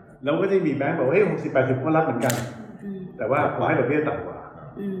แล้วก็จะมีแบงค์บอกเฮ้ย60 80ก็รับเหมือนกันแต่ว่าขอให้ดอกเบี้ยต่ำกว่า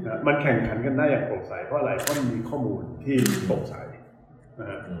มันแข่งขันกันได้อย่างโปร่งใสเพราะอะไรเพราะมันมีข้อมูลที่โปร่งใส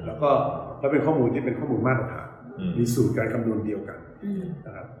แล้วเป็นข้อมูลที่เป็นข้อมูลมาตรฐานมีสูตรการคำนวณเดียวกันน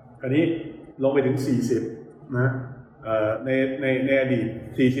ะครับคราวนี้ลงไปถึง40นะในอดีต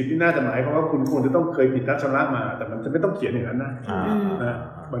40ที่น่าจะหมายความว่าคุณควรจะต้องเคยผิดนัดชำระมาแต่มันจะไม่ต้องเขียนอย่างนั้นนะ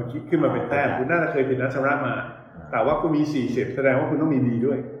มันคิดขึ้นมาเป็นแต้มคุณน่าจะเคยผิดนัดชำระมาแต่ว่าคุณมี40แสดงว่าคุณต้องมีดี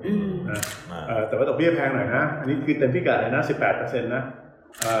ด้วยนะแต่ว่าดอกเบี้ยแพงหน่อยนะอันนี้คือเต็มพิกัดเลยนะ 18% นะ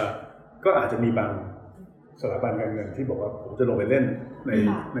ก็อาจจะมีบางสถาบันการเงินที่บอกว่าผมจะลงไปเล่น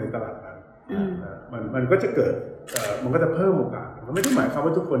ในตลาดนั้นมันก็จะเกิดมันก็จะเพิ่มโอกาสมันไม่ได้หมายความว่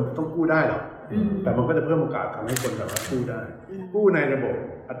าทุกคนต้องกู้ได้หรอกแต่มันก็จะเพิ่มโอกาสทำให้คนสามารถกู้ได้กู้ในระบบ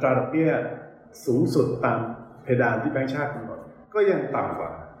อัตราดอกเบี้ยสูงสุดตามเพดานที่แบงก์ชาติกำหนดก็ยังต่ำกว่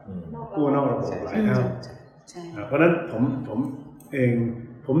ากู้นอกระบบหลายเท่าเพราะฉะนั้นผมเอง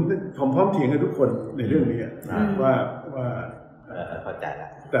ผมพร้อมเถียงกับทุกคนในเรื่องนี้ว่าเข้าใจละ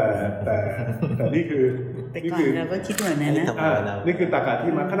แต่นี่คือเราก็คิดเหมือนนั้นนะนี่คือตรรกะ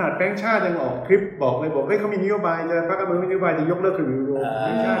ที่มาขนาดแบงก์ชาติยังออกคลิปบอกเฮ้ยเขามีนโยบายจะพรรคการเมืองมีนโยบายจะยกเลิกเครดิตยูโรแบ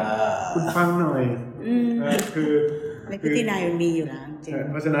งก์ชาติคุณฟังหน่อยคือในพิธีนายมันมีอยู่แล้วจริง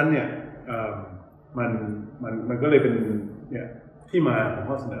เพราะฉะนั้นเนี่ยมันก็เลยเป็นเนี่ยที่มาของ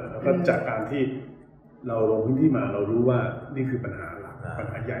ข้อเสนอแล้วก็จากการที่เราลงพื้นที่มาเรารู้ว่านี่คือปัญหาหลักปัญ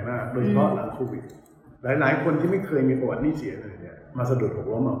หาใหญ่มากโดยเฉพาะหลังโควิดหลายคนที่ไม่เคยมีประวัติหนี้เสียเลยเนี่ยมาสะดุดหก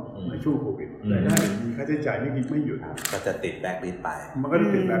ล้มเอาในช่วงโควิดรายได้มีค่าใช้จ่ายไม่หยุดก็จะติดแบล็คลิสต์ไปมันก็จะ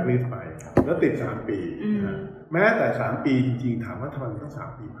ติดแบล็คลิสต์ไปแล้วติด3 ปีนะแม้แต่3 ปีจริงๆถามว่าทำไมต้อง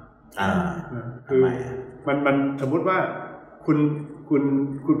3 ปีคือมันสมมุติว่า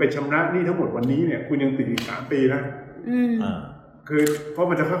คุณไปชำระหนี้ทั้งหมดวันนี้เนี่ยคุณยังติดอีก3 ปีนะคือเพราะ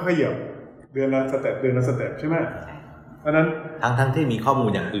มันจะค่อยๆเหยียบเดือนละสเต็ปใช่ไหมเพราะนั้นทั้งที่มีข้อมูล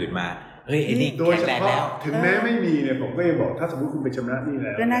อย่างอื่นมาเฮ้ยไอ้นี่โดยเฉพาะถึงแม้ไม่มีเนี่ยผมก็ยังบอกถ้าสมมติคุณไปชำระหนี้แ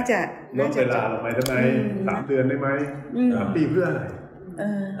ล้วก็น่าจะลดเวลาลงไปได้ไหม3 เดือนได้ไหม3 ปีเพื่ออะไร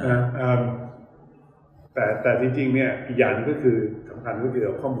แต่จริงๆเนี่ยอีกอย่างนึงก็คือสำคัญก็คือเอ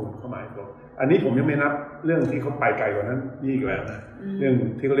าข้อมูลเข้ามาให้ครบอันนี้ผมยังไม่นับเรื่องที่เขาไปไกลกว่านั้นนี่อีกแล้วนะเรื่อง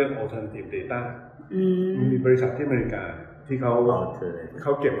ที่เขาเรียก alternative data มีบริษัทที่อเมริกาที่เข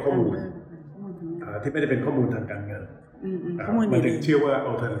าเก็บข้อมูลที่ไม่ได้เป็นข้อมูลทางการเงินมันถึงชื่อว่า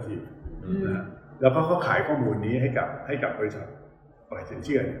alternative นะแล้วก็เขาขายข้อมูลนี้ให้กับบริษัทปล่อยสินเ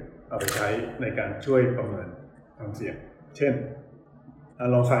ชื่อเอาไปใช้ในการช่วยประเมินความเสี่ยงเช่น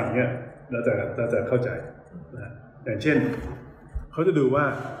ลองฟังอย่างเงี้ยเราจะเข้าใจนะอย่างเช่นเขาจะดูว่า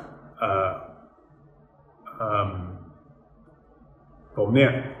ผม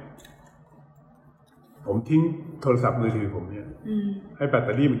ทิ้งโทรศัพท์มือถือผมเนี่ยให้แบตเต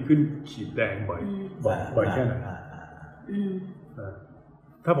อรี่มันขึ้นขีดแดงบ่อยแค่ไหน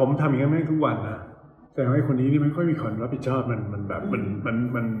ถ้าผมทำอย่างนั้นทุกวันนะแสดงว่าคนนี้นี่ไม่ค่อยมีคนรับผิดชอบมันแบบ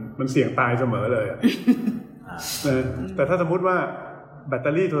มันเสี่ยงตายเสมอเลยแต่ถ้าสมมติว่าแบตเต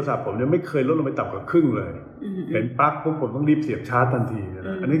อรี่โทรศัพท์ผมยังไม่เคยลดลงไปต่ำกว่าครึ่งเลยเห็นปลั๊กปุ๊บผมต้องรีบเสียบชาร์จทันทีน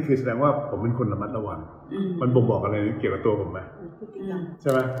ะอันนี้คือแสดงว่าผมเป็นคนระมัดระวังมันบ่งบอกอะไรเกี่ยวกับตัวผมไหมใ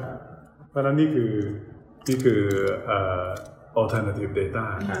ช่ไหมเพราะนั้นนี่คือalternative data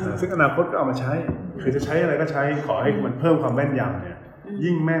ซึ่งอนาคตก็เอามาใช้คือจะใช้อะไรก็ใช้ขอให้มันเพิ่มความแม่นยำเนี่ย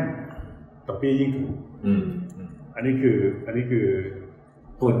ยิ่งแม่นดอกเบี้ยยิ่งถูกอันนี้คือ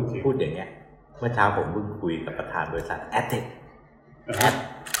พูดอย่างเงี้ยเมื่อเช้าผมเพิ่งคุยกับประธานบริษัท Adtech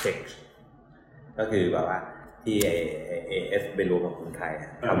ก็คือแบบว่าที่AS ไปรวมกับคนไทย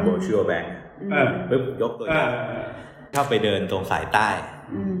ทำ virtual bank ปุ๊บยกตัวอย่างเข้าไปเดินตรงสายใต้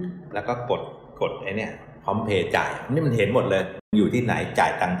แล้วก็กดไอ้เนี่ยพร้อมเพย์จ่ายนี่มันเห็นหมดเลยอยู่ที่ไหนจ่า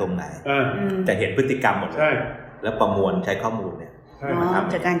ยตังค์ตรงไหนจะเห็นพฤติกรรมหมดแล้วประมวลใช้ข้อมูลเนี่ย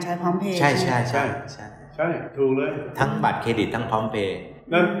จากการใช้พร้อมเพย์ใช่ถูกเลยทั้งบัตรเครดิตทั้งพร้อมเพย์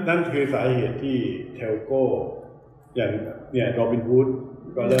นั่นคือสาเหตุที่เทลโก้อย่างเนี่ยโรบินฮูด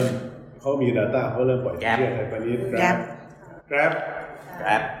ก็เริ่มเขามี data เขาเริ่มปล่อยเชื่อในประเทศ Grab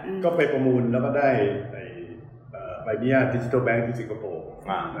ก็ไปประมูลแล้วก็ได้ใบอนุญาตดิจิทัลแบงก์ที่สิงคโปร์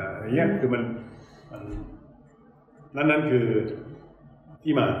อย่างเงี้ยคือมันนั่นคือ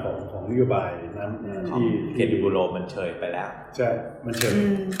ที่มาของนโยบายนั้นที่เครดิตบูโรมันเชยไปแล้วใช่มันเชย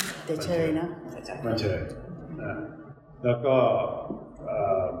แต่เชยเนาะมันเชยนะแล้วก็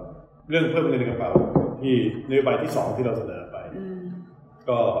เรื่องเพิ่มเงินในกระเป๋าที่นโยบายที่2ที่เราเสนอไป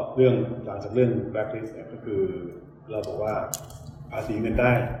ก็เรื่องหลังจากเรื่อง blacklist เนี่ยก็คือเราบอกว่าภาษีเงินไ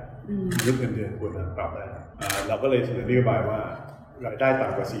ด้ลดเงินเดือนควรจะปรับได้เราก็เลยเสนอนโยบายว่ารายได้ต่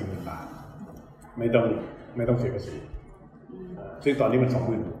ำกว่า 40,000 บาทไม่ต้องเสียภาษีซึ่งตอนนี้มัน 20,000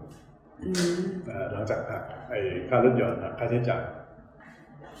 หลังจากหักค่ารถยนต์ค่าใช้จ่าย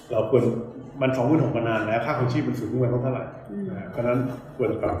เราควรมัน 26,000 มานานแล้วค่าของชีพมันสูงขึ้นไปเท่าไหร่เพราะนั้นควร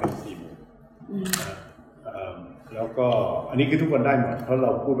ปรับเป็น 40,000 แล้วก็อันนี้คือทุกคนได้หมดเพราะเร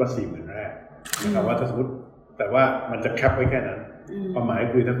าพูดว่า 40,000 แรกนะครับว่าถ้าสมมติแต่ว่ามันจะแคปไว้แค่นั้นความหมาย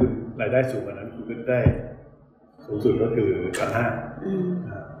คือถ้าคุณรายได้สูงกว่านั้นคุณก็ได้สูงสุดก็คือ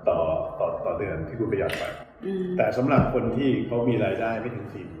 1,500 ต่อเดือนที่คุณประหยัดไปแต่สำหรับคนที่เขามีรายได้ไม่ถึง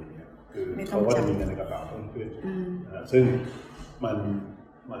 40,000 เนี่ยคือเขาก็จะมีเงินในกระเป๋าเพิ่มขึ้นซึ่งมัน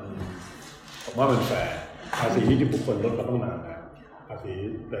ผมว่ามันแฟร์ภาษีนิติบุคคลลดมาต้องนานนะภาษี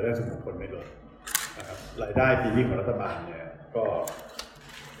รายได้ส่วนบุคคลไม่ลดนะครับรายได้ปีนี้ของรัฐบาลเนี่ยก็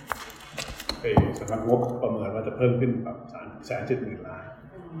สำนักงบประเมินว่าจะเพิ่มขึ้นแบบ 370,000 ล้าน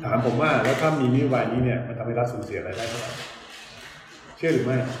ถามผมว่าแล้วถ้ามีนโยบายนี้เนี่ยมันทำให้รัฐสูญเสียรายได้เท่าไหร่เชื่อหรือไ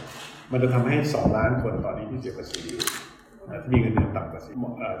ม่มันจะทำให้2 ล้านคนตอนนี้ที่เสียภาษีอยู่ที่มีเงินเดือนต่ำกว่า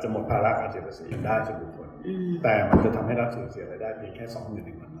จะหมดภาระการเสียภาษีได้ส่วนบุคคลแต่มันจะทำให้รัฐสูญเสียรายได้เพียงแค่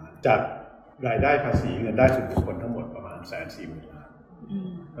 21,000 ล้านจากรายได้ภาษีเงินได้ส่วนบุคคลทั้งหมดประมาณ 140,000 ล้าน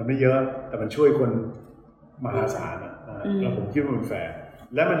มันไม่เยอะแต่มันช่วยคนมหาศาลแล้วผมคิดว่ามันแฟร์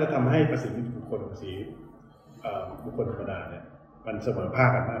และมันจะทำให้ภาษีนิติบุคคลภาษีบุคคลธรรมดาเนี่ยมันเสมอภาค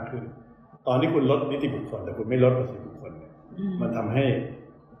กันมากขึ้นตอนนี้คุณลดนิติบุคคลแต่คุณไม่ลดภาษีบุคคลเนี่ยมันทำให้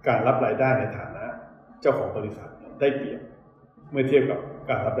การรับรายได้ในฐานะเจ้าของบริษัทได้เปรียบเมื่อเทียบกับ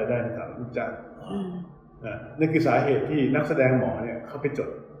การรับรายได้ในฐานะลูกจ้างนั่นคือสาเหตุที่นักแสดงหมอเนี่ยเขาไปจด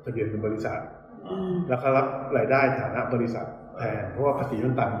ทะเบียนเป็นบริษัทแล้วเขารับรายได้ฐานะบริษัทแทนเพราะว่าภาษีมั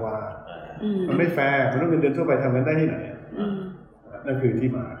นต่ำกว่ามันไม่แฟร์มันต้องเงินเดือนทั่วไปทำกันได้ที่ไหนนั่นคือที่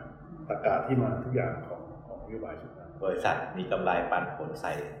มาตรรกะที่มาทุกอย่างของนโยบายชุดนั้นบริษัทมีกำไรปันผลใ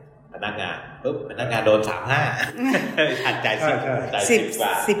ส่พนักงานปุ๊บพนักงานโดน 35 หักจ่าย10 กว่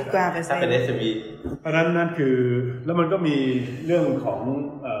าถ้าเป็น SME เพราะนั้นนั่นคือแล้วมันก็มีเรื่องของ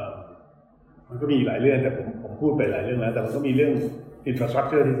มันก็มีหลายเรื่องแต่ผมพูดไปหลายเรื่องแล้วแต่มันก็มีเรื่อง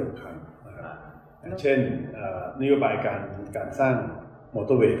infrastructure ที่สำคัญนะครับอย่างเช่นนโยบายการสร้างมอเต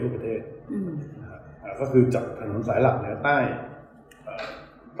อร์เวย์ทั่วประเทศก็คือจากถนนสายหลักเหนือใต้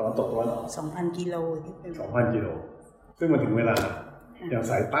ตะวันตกตะวันออก 2,000 กิโลที่เป็น 2,000 กิโลซึ่งมาถึงเวลาอย่าง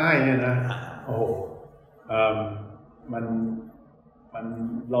สายใต้เนี่ยนะโอ้โหมัน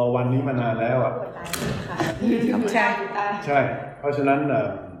รอวันนี้มานานแล้วอ่ะใช่เพราะฉะนั้น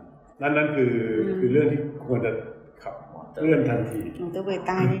นั่นคือเรื่องที่ควรจะขับเลื่อนทันที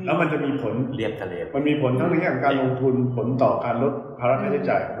แล้วมันจะมีผลเรียบทะเลมันมีผลทั้งในแง่ของการลงทุนผลต่อการลดภาระค่าใช้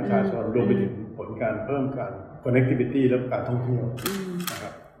จ่ายของประชาชนรวมไปถึงผลการเพิ่มการ connectivity และการท่องเที่ยวนะครั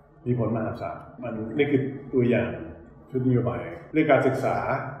บมีผลมหาศาลมันนี่คือตัวอย่างชุดนโยบายเรื่องการศึกษา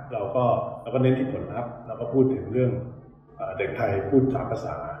เราก็เน้นที่ผลลัพธ์เราก็พูดถึงเรื่องเด็กไทยพูด3 ภาษ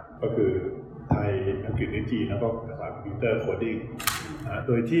าก็คือไทยอังกฤษและจีนแล้วก็ภาษาคอมพิวเตอร์โคดดิ้งโ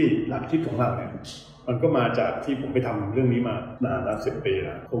ดยที่หลักคิดของเราเนี่ยมันก็มาจากที่ผมไปทำเรื่องนี้มานานแล้ว10 ปีแ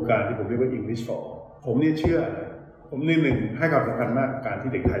ล้วโครงการที่ผมเรียกว่า English for All ผมนี่เชื่อเลยผมนี่หนึ่งให้ความสำคัญมากกับการ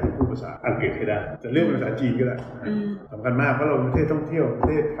ที่เด็กไทยต้องพูดภาษาอังกฤษให้ได้จะเรียกเป็นภาษาจีนก็ได้สำคัญมากเพราะเราเป็นประเทศท่องเที่ยวประ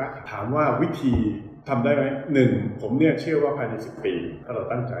เทศถามว่าวิธีทำได้ไหม1ผมเนี่ยเชื่อว่าภายใน10 ปีถ้าเรา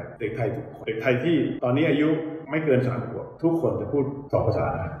ตั้งใจเด็กไทยทุกคนเด็กไทยที่ตอนนี้อายุไม่เกิน3 ขวบทุกคนจะพูด2 ภาษา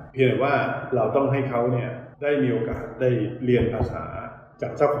เพียงแต่ว่าเราต้องให้เขาเนี่ยได้มีโอกาสได้เรียนภาษาจา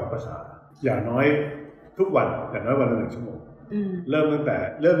กเจ้าของภาษาอย่างน้อยทุกวันอย่างน้อยวันละ1 ชั่วโมงเริ่มตั้งแต่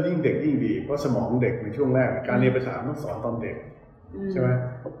เริ่มยิ่งเด็กยิ่งดีเพราะสมองเด็กในช่วงแรกการเรียนภาษาต้องสอนตอนเด็กใช่ไหม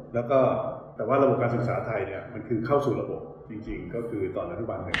แล้วก็แต่ว่าระบบการศึกษาไทยเนี่ยมันคือเข้าสู่ระบบจริงๆก็คือตอนอนุ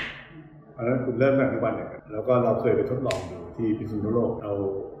บาล 1เพราะฉะนั้นคุณเริ่มตั้งแต่อนุบาล 1แล้วก็เราเคยไปทดลองดูที่พิษณุโลกเรา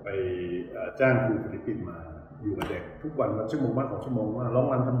ไปจ้างครูฟิลิปปินส์มาอยู่กับเด็กทุกวันละ1 ชั่วโมงบ้าง2 ชั่วโมงว่าร้อง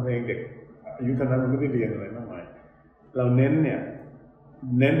รำทำเพลงเด็กอายุเท่านั้นมันไม่ได้เรียนอะไรมากมายเราเ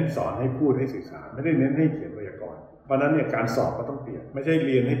น้นสอนให้พูดให้สื่อสารไม่ได้เน้นให้เขียนไวยากรณ์เพ ราะนั้นเนี่ยการสอบก็ต้องเปลี่ยนไม่ใช่เ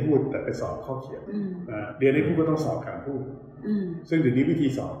รียนให้พูดแต่ไปสอบข้อเขียนเรียนให้พูดก็ต้องสอบการพูดซึ่งเดี๋ยวนี้วิธี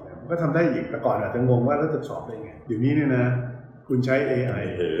สอบเนี่ยก็ทำได้อีกแต่ก่อนอาจจะงงว่าแล้วจะสอบได้ไงเดี๋ยวนี้เนี่ยนะคุณใช้ AI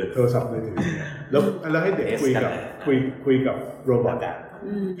โทรศัพท์มือถือแล้วให้เด็กคุยกับโรบอท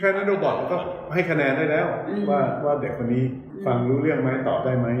แค่นั้นโรบอทก็ให้คะแนนได้แล้วว่าเด็กคนนี้ฟังรู้เรื่องไหมตอบไ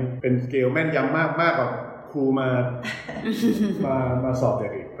ด้ไหมเป็นสเกลแม่นยำมากกว่าครูมาสอบเด็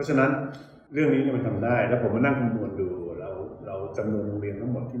กอีกเพราะฉะนั้นเรื่องนี้เนี่ยมันทำได้แล้วผมมานั่งคำนวณดูเราจำนวนโรงเรียนทั้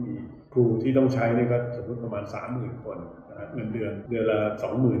งหมดที่มีครูที่ต้องใช้เนี่ยก็สมมติประมาณ 30,000 คนนะเงินเดือนละ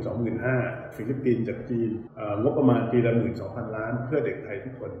 20,000-25,000 ฟิลิปปินส์จากจีนงบประมาณปีละ 12,000 ล้านเพื่อเด็กไทยทุ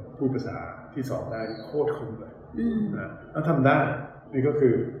กคนพูดภาษาที่สอบได้โคตรคุ้มเลยนะแล้วทำได้นี่ก็คื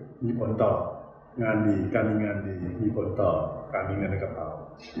อมีผลต่องานดีการมีงานดีมีผลต่อการมีเงินในกระเป๋า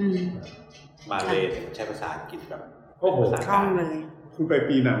มาเลยใช้ภาษาอังกฤษแบบโอ้โหคล่องเลยคุณไป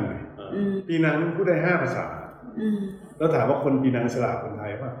ปีนังเลยปีนังพูดได้5 ภาษาแล้วถามว่าคนปีนังฉลาดคนไท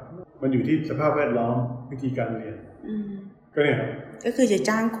ยป่ะมันอยู่ที่สภาพแวดล้อมวิธีการเรียนก็เนี่ยก็คือจะ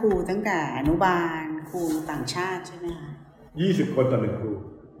จ้างครูตั้งแต่อนุบาลครูต่างชาติใช่ไหมคะ20 คนต่อ1ครู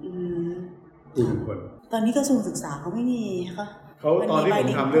ครู1 คนตอนนี้กระทรวงศึกษาเขาไม่มีค่ะเขาตอนที่ผม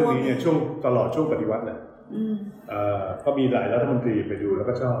ทำเรื่องนี้เนี่ยตลอดช่วงปฏิวัติเนี่ยก็มีหลายรัฐมนตรีไปดูแล้ว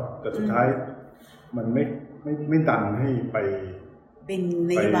ก็ชอบแต่สุดท้ายมันไม่ดันให้ไปเป็น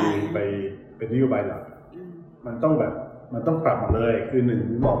นโยบายไปเป็นนโยบายหลักมันต้องปรับมาเลยคือ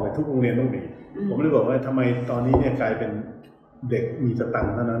1บอกเลยทุกโรงเรียนต้องมีผมเลยบอกว่าทำไมตอนนี้เนี่ยกลายเป็นเด็กมีสตัง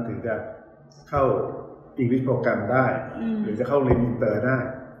ค์เท่านั้นถึงจะเข้า English โปรแกรมได้หรือจะเข้าเรียนอินเตอร์ได้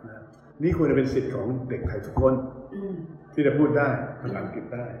นะนี่ควรจะเป็นสิทธิ์ของเด็กไทยทุกคนที่จะพูดได้ภาษาอังกฤษ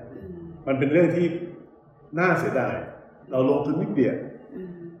ได้มันเป็นเรื่องที่น่าเสียดายเราลงทุนนิดเดียว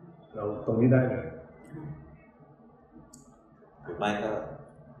เราตรงนี้ได้เลยหรือไม่ก็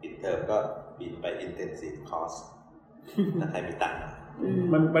ปิดเทอมก็บินไป intensive course ถ้าใครมีตังค์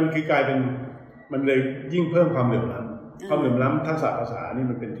มันคือกลายเป็นมันเลยยิ่งเพิ่มความเหลื่อมล้ำทักษะภาษานี่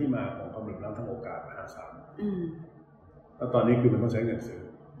มันเป็นที่มาของความเหลื่อมล้ำทั้งโอกาสมหาศาลแล้วตอนนี้คือมันต้องใช้เงินซื้อ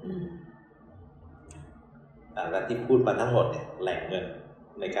แต่ที่พูดมาทั้งหมดเนี่ยแหล่งเงิน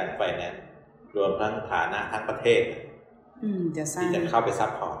ในการไฟแนนซ์รวมทั้งฐานะทั้งประเทศที่จะเข้าไปซั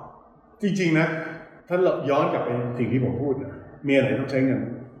พพอร์ตจริงๆนะถ้าเราย้อนกลับไปสิ่งที่ผมพูดนะมีอะไรต้องใช้เงิน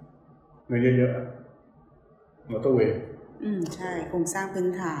เยอะๆมอเตอร์เวย์ใช่โครงสร้างพื้น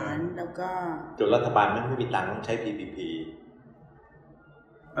ฐานแล้วก็จนรัฐบาลไม่มีตังค์ต้องใช้ PPP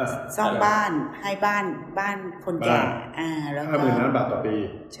สร้างบ้านให้บ้านคนแก่แล้วก็50,000 ล้านบาทต่อปี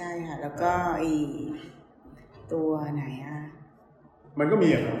ใช่ค่ะแล้วก็ตัวไหนมันก็มี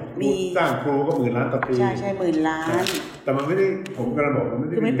มีสร้างครูก็10,000 ล้านต่อปีใช่10,000 ล้านแต่มันไม่ได้ผมกำลังบอกมันไม่ไ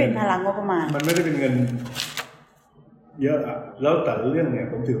ด้คือไม่เป็นพลังงบประมาณมันไม่ได้เป็นเงินเยอะแล้วแต่เรื่องเนี่ย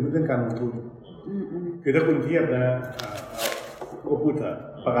ผมถือเป็นเรื่องการลงทุนคือถ้าคุณเทียบนะก็พูดเถอะ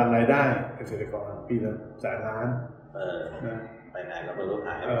ประกันรายได้เกษตรกรปีละ100,000 ล้านนะไปไหนก็ไม่รู้ห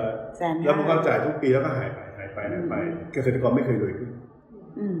ายแล้วมันก็จ่ายทุกปีแล้วก็หายไปเกษตรกรไม่เคยรวยขึ้น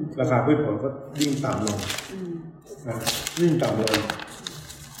ราคาพืชผลก็ยิ่งต่ำลงนะยิ่งต่ำลง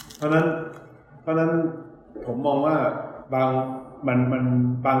เพราะนั้นผมมองว่า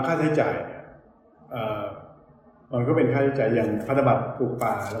บางค่าใช้จ่ายเนี่ยมันก็เป็นค่าใช้จ่ายอย่างพันธบัตรปลูก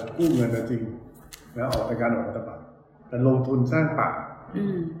ป่าแล้วกู้เงินจริงนะออกในการออกพันธบัตรแต่ลงทุนสร้างป่า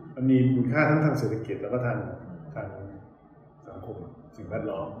มันมีมูลค่าทั้งทางเศรษฐกิจแล้วก็ทางสังคมสิ่งแวด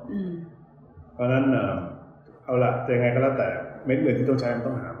ล้อมเพราะนั้นเอาละจะยังไงก็แล้วแต่เม็ดเงินที่ต้องใช้มัน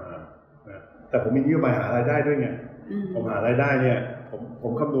ต้องหามานะแต่ผมมีนโยบายหารายได้ด้วยไงผมหารายได้เนี่ยผ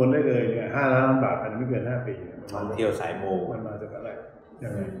มคำนวณได้เลยเนี่ย5 ล้านบาทภายในไม่เกิน5 ปีท่องเที่ยวสายโมมันมาจากอะไรยั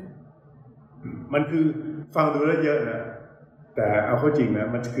งไงมันคือฟังดูแล้วเยอะนะแต่เอาเข้าจริงนะ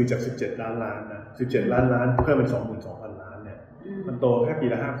มันคือจาก17 ล้านล้านนะ17 ล้านล้านเพิ่มเป็น 22,000 ล้านเนี่ยมันโตแค่ปี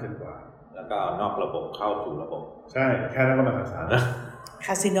ละ 5% กว่าแล้วก็นอกระบบเข้าสู่ระบบใช่แค่นั้นก็มหาศาลนะค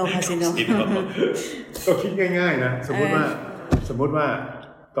าสิโนก็คิดง่ายๆนะสมมติว่า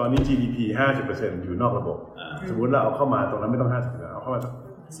ตอนนี้ GDP 50% อยู่นอกระบบสมมติเราเอาเข้ามาตรงนั้นไม่ต้อง50%เอาเข้ามา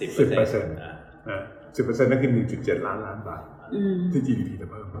 10% นะ 10% นั่นคือ 1.7 ล้านล้านบาทที่ GDP จะ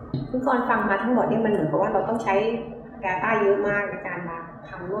เพิ่มคุณกรฟังมาทั้งหมดนี่มันเหมือนกับว่าเราต้องใช้ data เยอะมากในการมา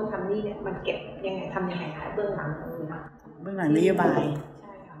ทำโน่นทำนี่เนี่ยมันเก็บยังไงทำยังไงคะเบื้องหลังตรงนี้ค่ะเบื้องหลังนโยบาย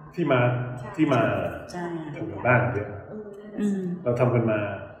ที่มาใช่ทำกันบ้านเยอะเราทำกันมา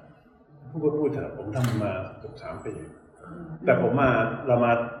พูดเถอะผมทำกันมาเกือบ3 ปีแต่ผมเราม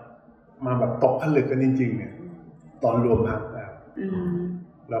าแบบตกผลึกกันจริงๆเนี่ยตอนรวมพรรค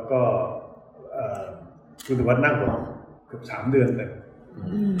แล้วก็คุณธวัฒน์นั่งผมเกือบ3 เดือนเต็ม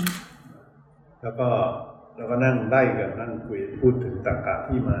แล้วก็นั่งได้กันนั่งคุยพูดถึงตรรกะ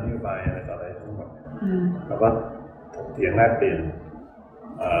ที่มานโยบายอะไรต่ออะไรทั้งหมดแล้วก็ เถียงแลกเปลี่ยน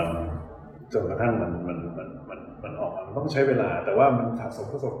จนกระทั่งมันออกมามันต้องใช้เวลาแต่ว่ามันสะสม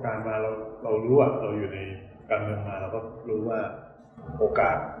ประสบการณ์มาเรารู้ว่าเราอยู่ในการเมืองมาเราก็รู้ว่าโอก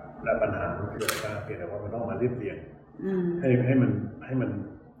าสและปัญหามันคืออะไรเพียงแต่ว่ามันต้องมาเรียบเรียงให้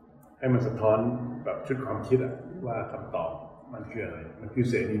มันสะท้อนแบบชุดความคิดอะว่าคำตอบมันคืออะไรมันคือ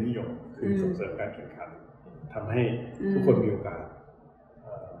เสรีนิยมคือส่งเสริมการแข่งขันทำให้ทุกคนมีโอกาส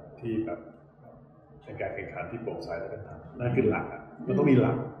ที่แบบในการแข่งขันที่โปร่งใสและเป็นธรรมนั่นคือหลักอ่ะมันต้องมีห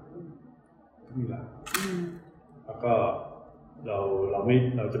ลักแล้วก็เร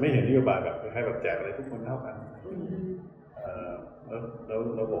าจะไม่เห็นนโยบายแบบคล้ายๆแบบแจกอะไรทุกคนเท่ากันแล้ว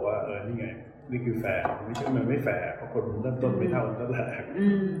เราบอกว่านี่ไงนี่คือแฟร์ไม่ใช่มันไม่แฟร์เพราะคนเริ่มต้นไม่เท่ากันตั้งแต่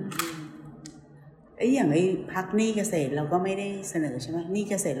อย่างไอ้พรรคหนี้เกษตรเราก็ไม่ได้เสนอใช่ไหมหนี้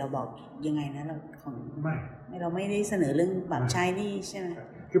เกษตรเราบอกยังไงนะเราของไม่เราไม่ได้เสนอเรื่องแบบใช้หนี้ใช่ไหม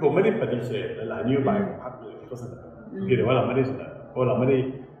คือผมไม่ได้ปฏิเสธหลายนโยบายของพรรคเลยที่เขาเสนอเพียงแต่ว่าเราไม่ได้เสนอเพราะเราไม่ได้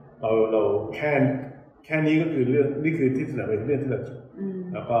เราแค่นี้ก็คือเรื่องนี่คือที่เสนอเป็นเรื่องที่เราคิด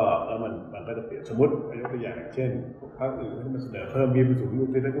แล้วมันก็จะเปลี่ยนสมมติยกตัวอย่างเช่นพรรคอื่นที่มันเสนอเพิ่มมีผู้สูงอายุ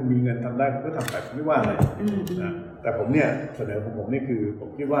ที่ถ้าคุณมีเงินทำได้คุณก็ทำไปไม่ว่าอะไรนะแต่ผมเนี่ยเสนอของผมนี่คือผม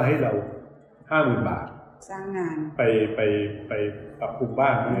คิดว่าให้เรา 50,000 บาทสร้างงานไปปรับปรุงบ้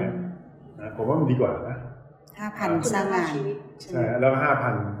านเนี่ยนะผมว่ามันดีกว่านะ 5,000 สร้างงานใช่แล้ว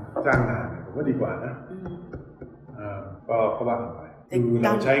 5,000 จ้างงานผมว่าดีกว่านะก็ว่ากันไปคือเร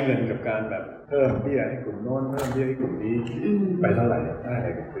าใช้เงินกับการแบบเพิ่มเบี้ยให้กลุ่มโน้นเพิ่มเบี้ยให้กลุ่มนี้ไปเท่าไหร่ได้อะไร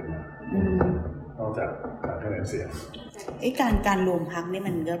กันขึ้นมานอกจากการคะแนนเสียงการรวมพรรคนี่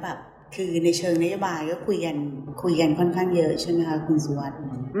มันก็แบบคือในเชิงนโยบายก็คุยกันค่อนข้างเยอะใช่ไหมคะคุณสุวัสดิ์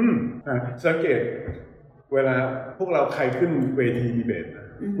สังเกตเวลาพวกเราใครขึ้นเวทีดีเบตนะ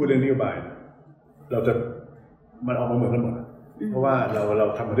พูดเรื่องนโยบายเราจะมันออกมาเหมือนกันหมดเพราะว่าเรา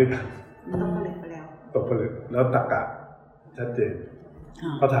ทำมาด้วยกันตกผลึกแล้วตรรกะชัดเจน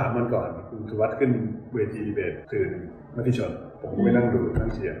เขาถามมันก่อนคุณสุวัสดิ์ขึ้นเวทีดีเบตสื่อมติชนผมก็ไปนั่งดูนั่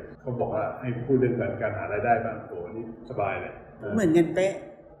งเชียร์เขาบอกว่าให้พูดเรื่องการหารายได้บ้างโอ้นี่สบายเลยเหมือนกันเป๊ะ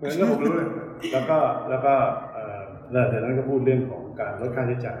เหมือนแล้วผมรู้เลยแล้วก็แล้วจากนั้นก็พูดเรื่องของการลดค่าใ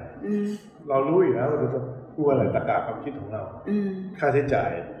ช้จ่ายเรารู้อยู่แล้วเราจะพูดอะไรตรรกะความคิดของเราค่าใช้จ่า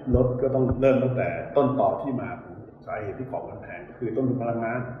ยลดก็ต้องเริ่มตั้งแต่ต้นต่อที่มาของสาเหตุที่ของมันแพงก็คือต้นทุนพลังง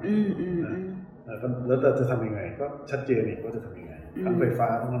านแล้วจะทำยังไงก็ชัดเจนอีกว่าจะทำยังไงทั้งไฟฟ้า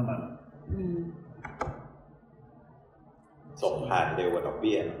ทั้งน้ำมันส่งผ่านเร็วกว่าดอกเ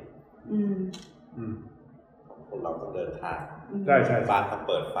บี้ยเราต้องเดินทางใช่บ้านต้อง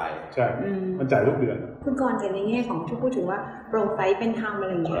เปิดไฟใช่มันจ่ายทุกเดือนคุณกรณ์ในแง่ของที่พูดถึงว่าโปร่งใสเป็นธรรมอะไ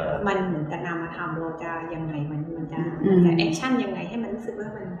รอย่างเงี้ยมันเหมือนกับนามธรรมเราจะยังไงมันจะแอคชั่นยังไงให้มันรู้สึกว่า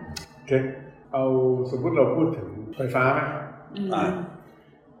มันโอเคเอาสมมติเราพูดถึงไฟฟ้าไหม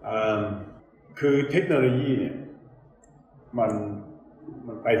คือเทคโนโลยีเนี่ยมัน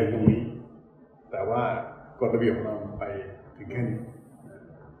ไปถึงตรงนี้แต่ว่ากฎระเบียบของเราไปถึงแค่นี้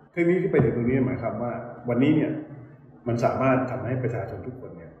เทคโนโลยีที่ไปถึงตรงนี้หมายความว่าวันนี้เนี่ยมันสามารถทำให้ประชาชนทุกค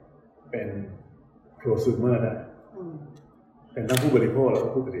นเนี่ยเป็น prosumer ได้เป็นทั้งผู้บริโภคและ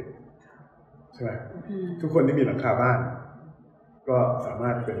ผู้ผลิตใช่ไหมทุกคนที่มีหลังคาบ้านก็สามา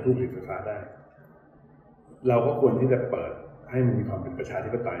รถเป็นผู้ผลิตไฟฟ้าได้เราก็ควรที่จะเปิดให้มันมีความเป็นประชาธิ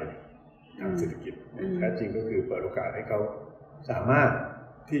ปไตยทางเศรษฐกิจแท้จริงก็คือเปิดโอกาสให้เขาสามารถ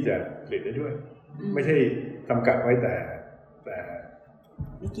ที่จะผลิตได้ด้วยไม่ใช่จำกัดไว้แต่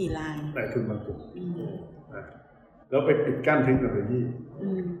ไม่กี่รายในทุนบางกลุ่มแล้วไปปิดกั้นเทคโนโลยี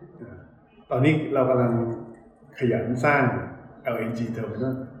ตอนนี้เรากำลังขยันสร้าง LNG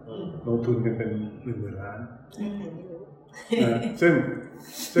terminal ลงทุนกันเป็น 10,000 ล้าน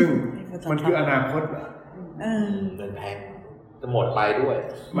ซึ่งมันคืออนาคตเงินแพงจะหมดไปด้วย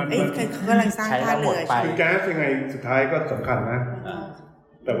มันเขากำลังสร้างท่าเรือคือแก๊สยังไงสุดท้ายก็สำคัญนะ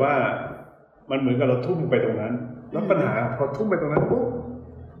แต่ว่ามันเหมือนกับเราทุ่มไปตรงนั้นแล้วปัญหาพอทุ่มไปตรงนั้นปุ๊บ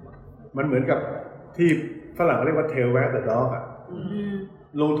มันเหมือนกับที่ฝรั่งเรียกว่า tail wag the dog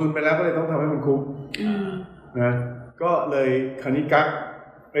ลงทุนไปแล้วก็เลยต้องทำให้มันคุ้มนะก็เลยคราวนี้กั๊ก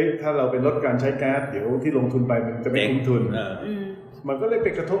ถ้าเราเป็นลดการใช้แก๊สเดี๋ยวที่ลงทุนไปมันจะไม่คุ้มทุนมันก็เลยไป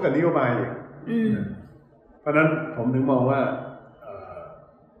กระทบกับนโยบายอีกเพราะนั้นผมถึงมองว่า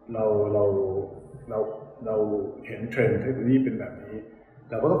เราเห็นเทรนด์เทคโนโลยีเป็นแบบนี้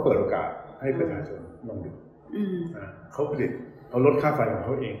เราก็ต้องเปิดโอกาสให้ประชาชนลองดูเขาผลิตเขาลดค่าไฟของเข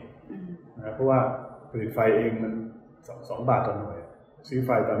าเองนะเพราะว่าผลิตไฟเองมัน2 บาทต่อหน่วยซื้อไฟ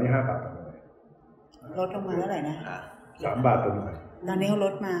ตอนนี้5 บาทต่อหน่วยลดลงมาเท่าไหร่นะ3 บาทต่อหน่วยตอนนี้ล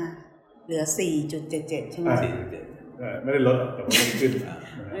ดมาเหลือ 4.77 ใช่ไหม4.7ไม่ได้ลดแต่ว่าขึ้น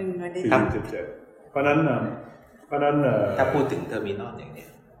 4.7 เพราะนั้นถ้าพูดถึงเทอร์มินอลอย่างเนี้ย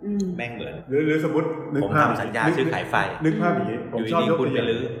แม่งเหมือนหรือสมมติผมทำสัญญาซื้อขายไฟนึกภาพอย่างนี้ผมชอบยกตัวอย่าง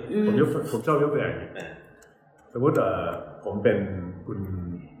ผมชอบยกตัวอย่างสมมติผมเป็นคุณ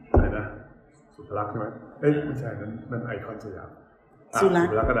อะไรนะสุภลักษณ์ใช่ไหมไม่ใช่นั่นไอคอนสยามสุ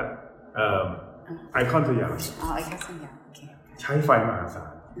ภลักษณ์ก็ได้ไอคอนสยามไอคอนสยามโอเคใช้ไฟมหาศา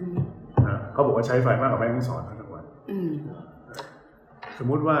ลนะเขาบอกว่าใช้ไฟมากกว่าแม่งสอนทั้งวันสม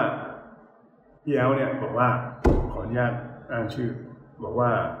มุติว่าพี่แอลเนี่ยบอกว่าขออนุญาตอ้างชื่อบอกว่า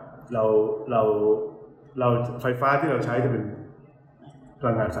เราไฟฟ้าที่เราใช้จะเป็นพ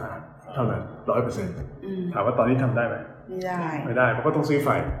ลังงานสะอาดเท่านั้น 100% ถามว่าตอนนี้ทำได้ไหมไม่ได้เพราะก็ต้องซื้อไฟ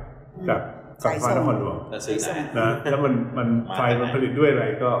จากไฟฟ้านครหลวงนะแล้วมันไฟมันผลิตด้วยอะไร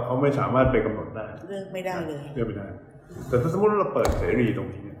ก็เขาไม่สามารถไปกำหนดได้เลือกไม่ได้เลยเลือกไม่ได้แต่ถ้าสมมติเราเปิดเสรีตรง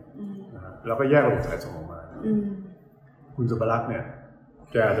นี้เนี่ยเราก็แยกระบบสายส่งออกมาคุณสุภลักษณ์เนี่ย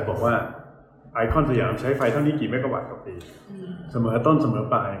แกจะบอกว่าไอคอนสยามใช้ไฟเท่านี้กี่เมกะวัตต์ต่อปีเสมอต้นเสมอ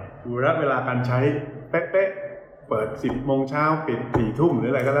ปลายดูระยะเวลาการใช้เป๊ะๆเปิด 10 โมงเช้าปิด 4 ทุ่มหรือ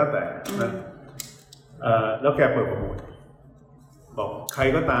อะไรก็แล้วแต่นะแล้วแกเปิดประมูลบอกใคร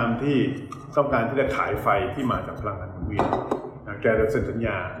ก็ตามที่ต้องการที่จะขายไฟที่มาจากพลังงานหมุนเวียนแกจะเซ็นสัญญ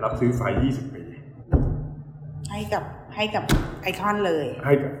ารับซื้อไฟ20 ปีให้กับไอคอนเลยใ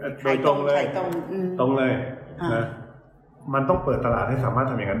ห้โดยตรงเลยตรงเลยนะมันต้องเปิดตลาดให้สามารถ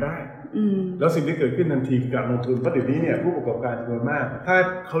ทำอย่างนั้นได้แล้วสิ่งที่เกิดขึ้นทันทีคือการลงทุนเพราะเดี๋ยวนี้เนี่ยผู้ประกอบการจำนวนมากถ้า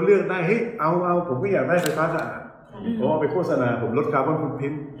เขาเลือกได้เฮ้ยเอาผมก็อยากได้ไฟฟ้าสะอาดผมเอาไปโฆษณาผมลดคาร์บอนฟุตพ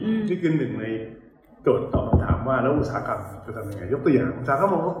ริ้นท์ที่คือหนึ่งในโจทย์ตอบคำถามว่าแล้วอุตสาหกรรมจะทำยังไงยกตัวอย่างอุตสาหกรรม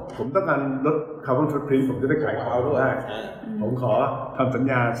บอกว่าผมต้องการลดคาร์บอนฟุตพริ้นท์ผมจะได้ขายของได้ผมขอทำสัญ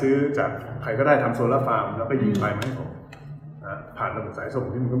ญาซื้อจากใครก็ได้ทำโซลาร์ฟาร์มแล้วก็ยิงไฟมาให้ผมผ่านระบบสายส่ง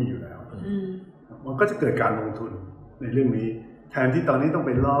ที่มันก็มีอยู่แล้วมันก็จะเกิดการลงทุนในเรื่องนี้แทนที่ตอนนี้ต้องไ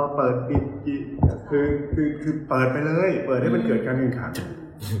ปรอเปิดปิดคือเปิดไปเลยเปิดให้มันเกิดการแข่งขัน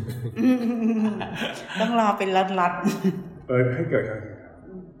ต้องรอเป็นรัดเปิดให้เกิดการแข่งขัน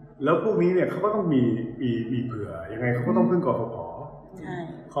แล้วพวกนี้เนี่ยเขาก็ต้องมีเผื่อยังไงเขาก็ต้องพึ่งกฟผ.ใช่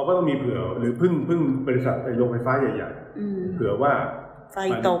เขาก็ต้องมีเผื่อหรือพึ่งบริษัทโรงไฟฟ้าใหญ่ๆเผื่อว่าไฟ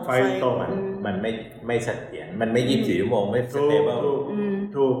ตกมันไม่เสถียรมันไม่24 ชั่วโมงไม่สเตเบิล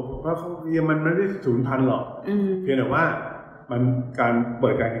ถูกเพราะมันไม่ได้สูญพันธุ์หรอกเพียงแต่ว่ามันการเปิ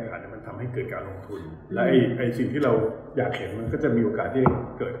ดการแข่งขันมันทำให้เกิดการลงทุนและไอ้สิ่งที่เราอยากเห็นมันก็จะมีโอกาสที่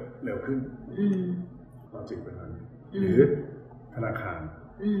เกิดเร็วขึ้นเราจริงเป็นนั้นหรือธนาคาร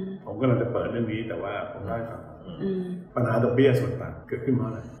ผมกำลังจะเปิดเรื่องนี้แต่ว่าผมได้ฟังปัญหาดอกเบี้ยส่วนต่างเกิดขึ้นเพราะ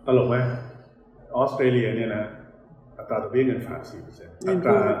อะไรตลกไหมออสเตรเลียเนี่ยนะอัตราดอกเบี้ยเงินฝาก 4%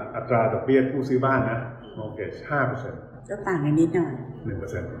 อัตราดอกเบี้ยผู้ซื้อบ้านนะโมร์เกจ 5% ก็ต่างกันนิดหน่อย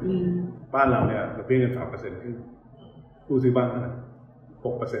 1% บ้านเราเนี่ยดอกเบี้ยเงินฝาก%ขึ้นผู้ซื้อบ้านเท่าไหร่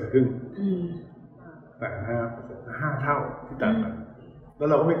 6% ขึ้นต่าง 5% 5 เท่าที่ต่างกันแล้ว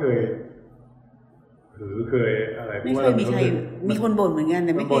เราก็ไม่เคยอะไร ไม่เคยมีคนบ่นเหมือนกันแ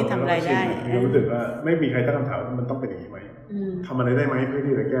ต่ไม่เคยทำอะไรได้รู้สึกว่าไม่มีใครตั้งคำถามว่ามันต้องเป็นอย่างนี้ไหมทำอะไรได้ไหมเพื่อ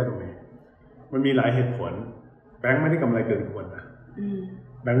ที่จะแก้ตรงนี้มันมีหลายเหตุผลแบงค์ไม่ได้กำไรเกินควรนะ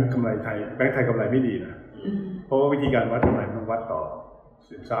แบงค์กำไรไทยแบงค์ไทยกำไรไม่ดีนะเพราะว่าวิธีการวัดกำไรมันวัดต่อ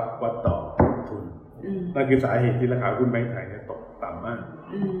สินทรัพย์วัดต่อทุนนั่นคือสาเหตุที่ราคาหุ้นแบงค์ไทยเนี่ยตกต่ำมาก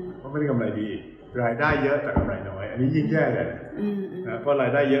เพราะไม่ได้กำไรดีรายได้เยอะแต่กำไรน้อยอันนี้ยิ่งแย่เลยนะเพราะรา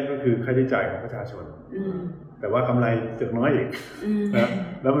ยได้เยอะก็คือค่าใช้จ่ายของประชาชนแต่ว่ากำไรเสือกน้อยอีกนะ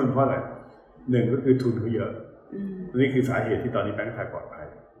แล้วมันเพราะอะไรหนึ่งก็คือทุนเขาเยอะนี่คือสาเหตุที่ตอนนี้แบงค์ไทยปลอดภัย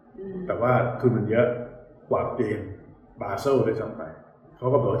แต่ว่าทุนมันเยอะกว่าเกณฑ์บาเซลด้วยซ้ำไปเขา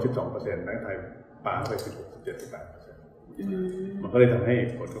ก็บอกว่า 12% แบงค์ไทยปาไป 16-17-18% มันก็เลยทำให้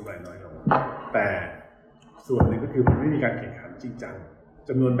ผลกำไรน้อยลงแต่ส่วนหนึ่งก็คือมันไม่มีการแข่งขันจริงจังจ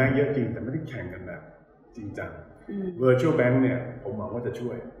ำนวนแบงค์เยอะจริงแต่ไม่ได้แข่งกันแบบจริงจัง Virtual Bank เนี่ยผมหวังว่าจะช่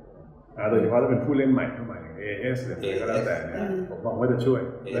วยโดยเฉพาะถ้าเป็นผู้เล่นใหม่เข้ามาอย่าง AS หรืออะไรก็แล้วแต่เนี่ยผมหวังว่าจะช่วย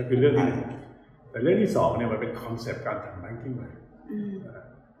นั่นคือเรื่องที่หนึ่งแต่เรื่องที่สองเนี่ยมันเป็นคอนเซปต์การทำแบงกิ้งใหม่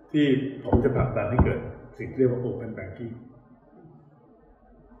ที่ผมจะผลักดันให้เกิดสิ่งที่เรียกว่า Open Banking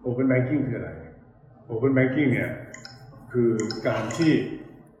Open Banking คืออะไร Open Banking เนี่ยคือการที่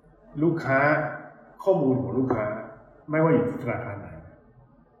ลูกค้าข้อมูลของลูกค้าไม่ว่าอยู่ที่ธนาคารไหน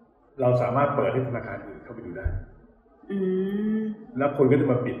เราสามารถเปิดให้ธนาคารอื่นเข้าไปดูได้แล้วคนก็จะ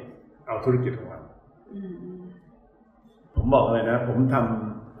มาปิดเอาธุรกิจของเราผมบอกเลยนะผมไ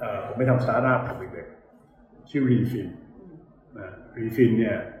ม่ทำสตาร์ทอัพของเด็กๆชื่อ Refin นะ Refin เ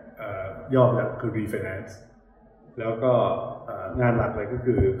นี่ยย่อมาจากคือ Refinance แล้วก็งานหลักเลยก็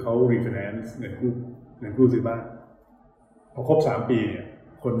คือเขา Refinance เงินกู้ซื้อบ้านพอครบ3 ปีเนี่ย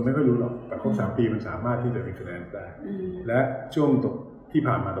คนไม่ค่อยรู้หรอกแต่ครบ3 ปีมันสามารถที่จะ Refinance ได้และช่วงที่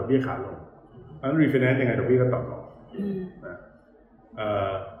ผ่านมาดอกเบี้ยขาลงเพราะฉะนั้น Refinance ยังไงดอกเบี้ยก็ต่ำลงนะ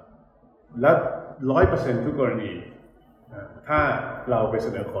และ 100% ทุกกรณีถ้าเราไปเส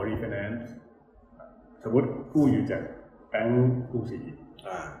นอขอ refinance สมมติกู้อยู่จากแบงก์กรุงศรี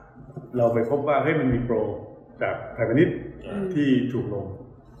เราไปพบว่ามันมีโปรจากไทยพาณิชย์ที่ถูกลง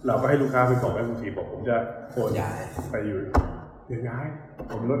เราก็ให้ลูกค้าไปบอกแบงก์กรุงศรีบอกผมจะโอนไปอยู่ย้าย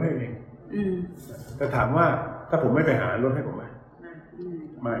ผมลดให้เองแต่ถามว่าถ้าผมไม่ไปหาลดให้ผมไหม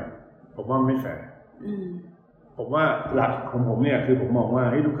ไม่ผมว่าไม่แฟร์ผมว่าหลักของผมเนี่ยคือผมมองว่า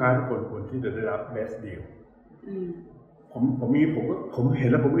ให้ลูกค้าทุกคนควรที่จะได้รับ best deal ผมเห็น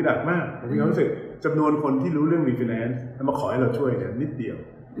แล้วผมอึดอัดมากผมมีความรู้สึกจำนวนคนที่รู้เรื่อง refinance แล้วมาขอให้เราช่วยเนี่ยนิดเดียว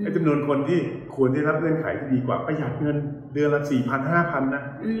ไอ้จำนวนคนที่ควรได้รับเงื่อนไขที่ดีกว่าประหยัดเงินเดือนละ 4,000 5,000 นะ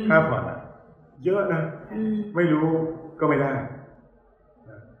ค่าผ่อนเยอะนะไม่รู้ก็ไม่ได้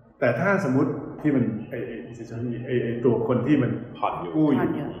แต่ถ้าสมมติที่มันไอ้ตัวคนที่มันผ่อนอยู่กู้อยู่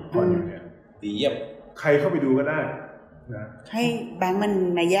ผ่อนอยู่เนี่ยดีเยี่ยมใครเข้าไปดูก็ได้นะให้แบงค์มัน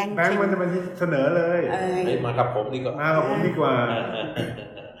มาแย่งแบงค์มันจะมาเสนอเลยมากับผมดีกว่า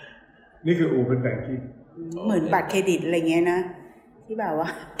นี่คือ Open Banking เหมือนบัตรเครดิตอะไรเงี้ยนะที่แบบว่า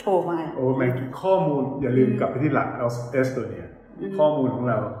โทรมาข้อมูลอย่าลืมกลับไปที่หลักเอสโตเนียข้อมูลของ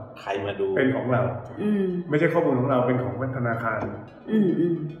เราใครมาดูเป็นของเราไม่ใช่ข้อมูลของเราเป็นของธนาคาร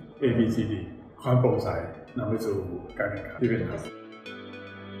ABCD ความโปร่งใสนำไปสู่การแข่งขันที่เป็นธรรม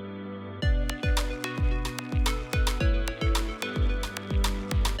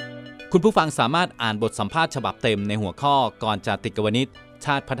คุณผู้ฟังสามารถอ่านบทสัมภาษณ์ฉบับเต็มในหัวข้อก่อนจะติดกวนิชช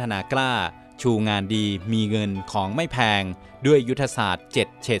าติพัฒนากล้าชูงานดีมีเงินของไม่แพงด้วยยุทธศาสตร์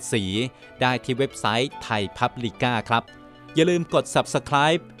7เฉดสีได้ที่เว็บไซต์ไทยพับลิก้าครับอย่าลืมกด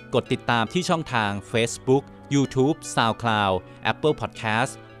Subscribe กดติดตามที่ช่องทาง Facebook YouTube SoundCloud Apple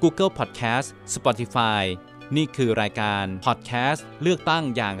Podcast Google Podcast Spotify นี่คือรายการ Podcast เลือกตั้ง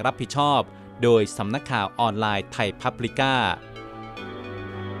อย่างรับผิดชอบโดยสำนักข่าวออนไลน์ไทยพับลิก้า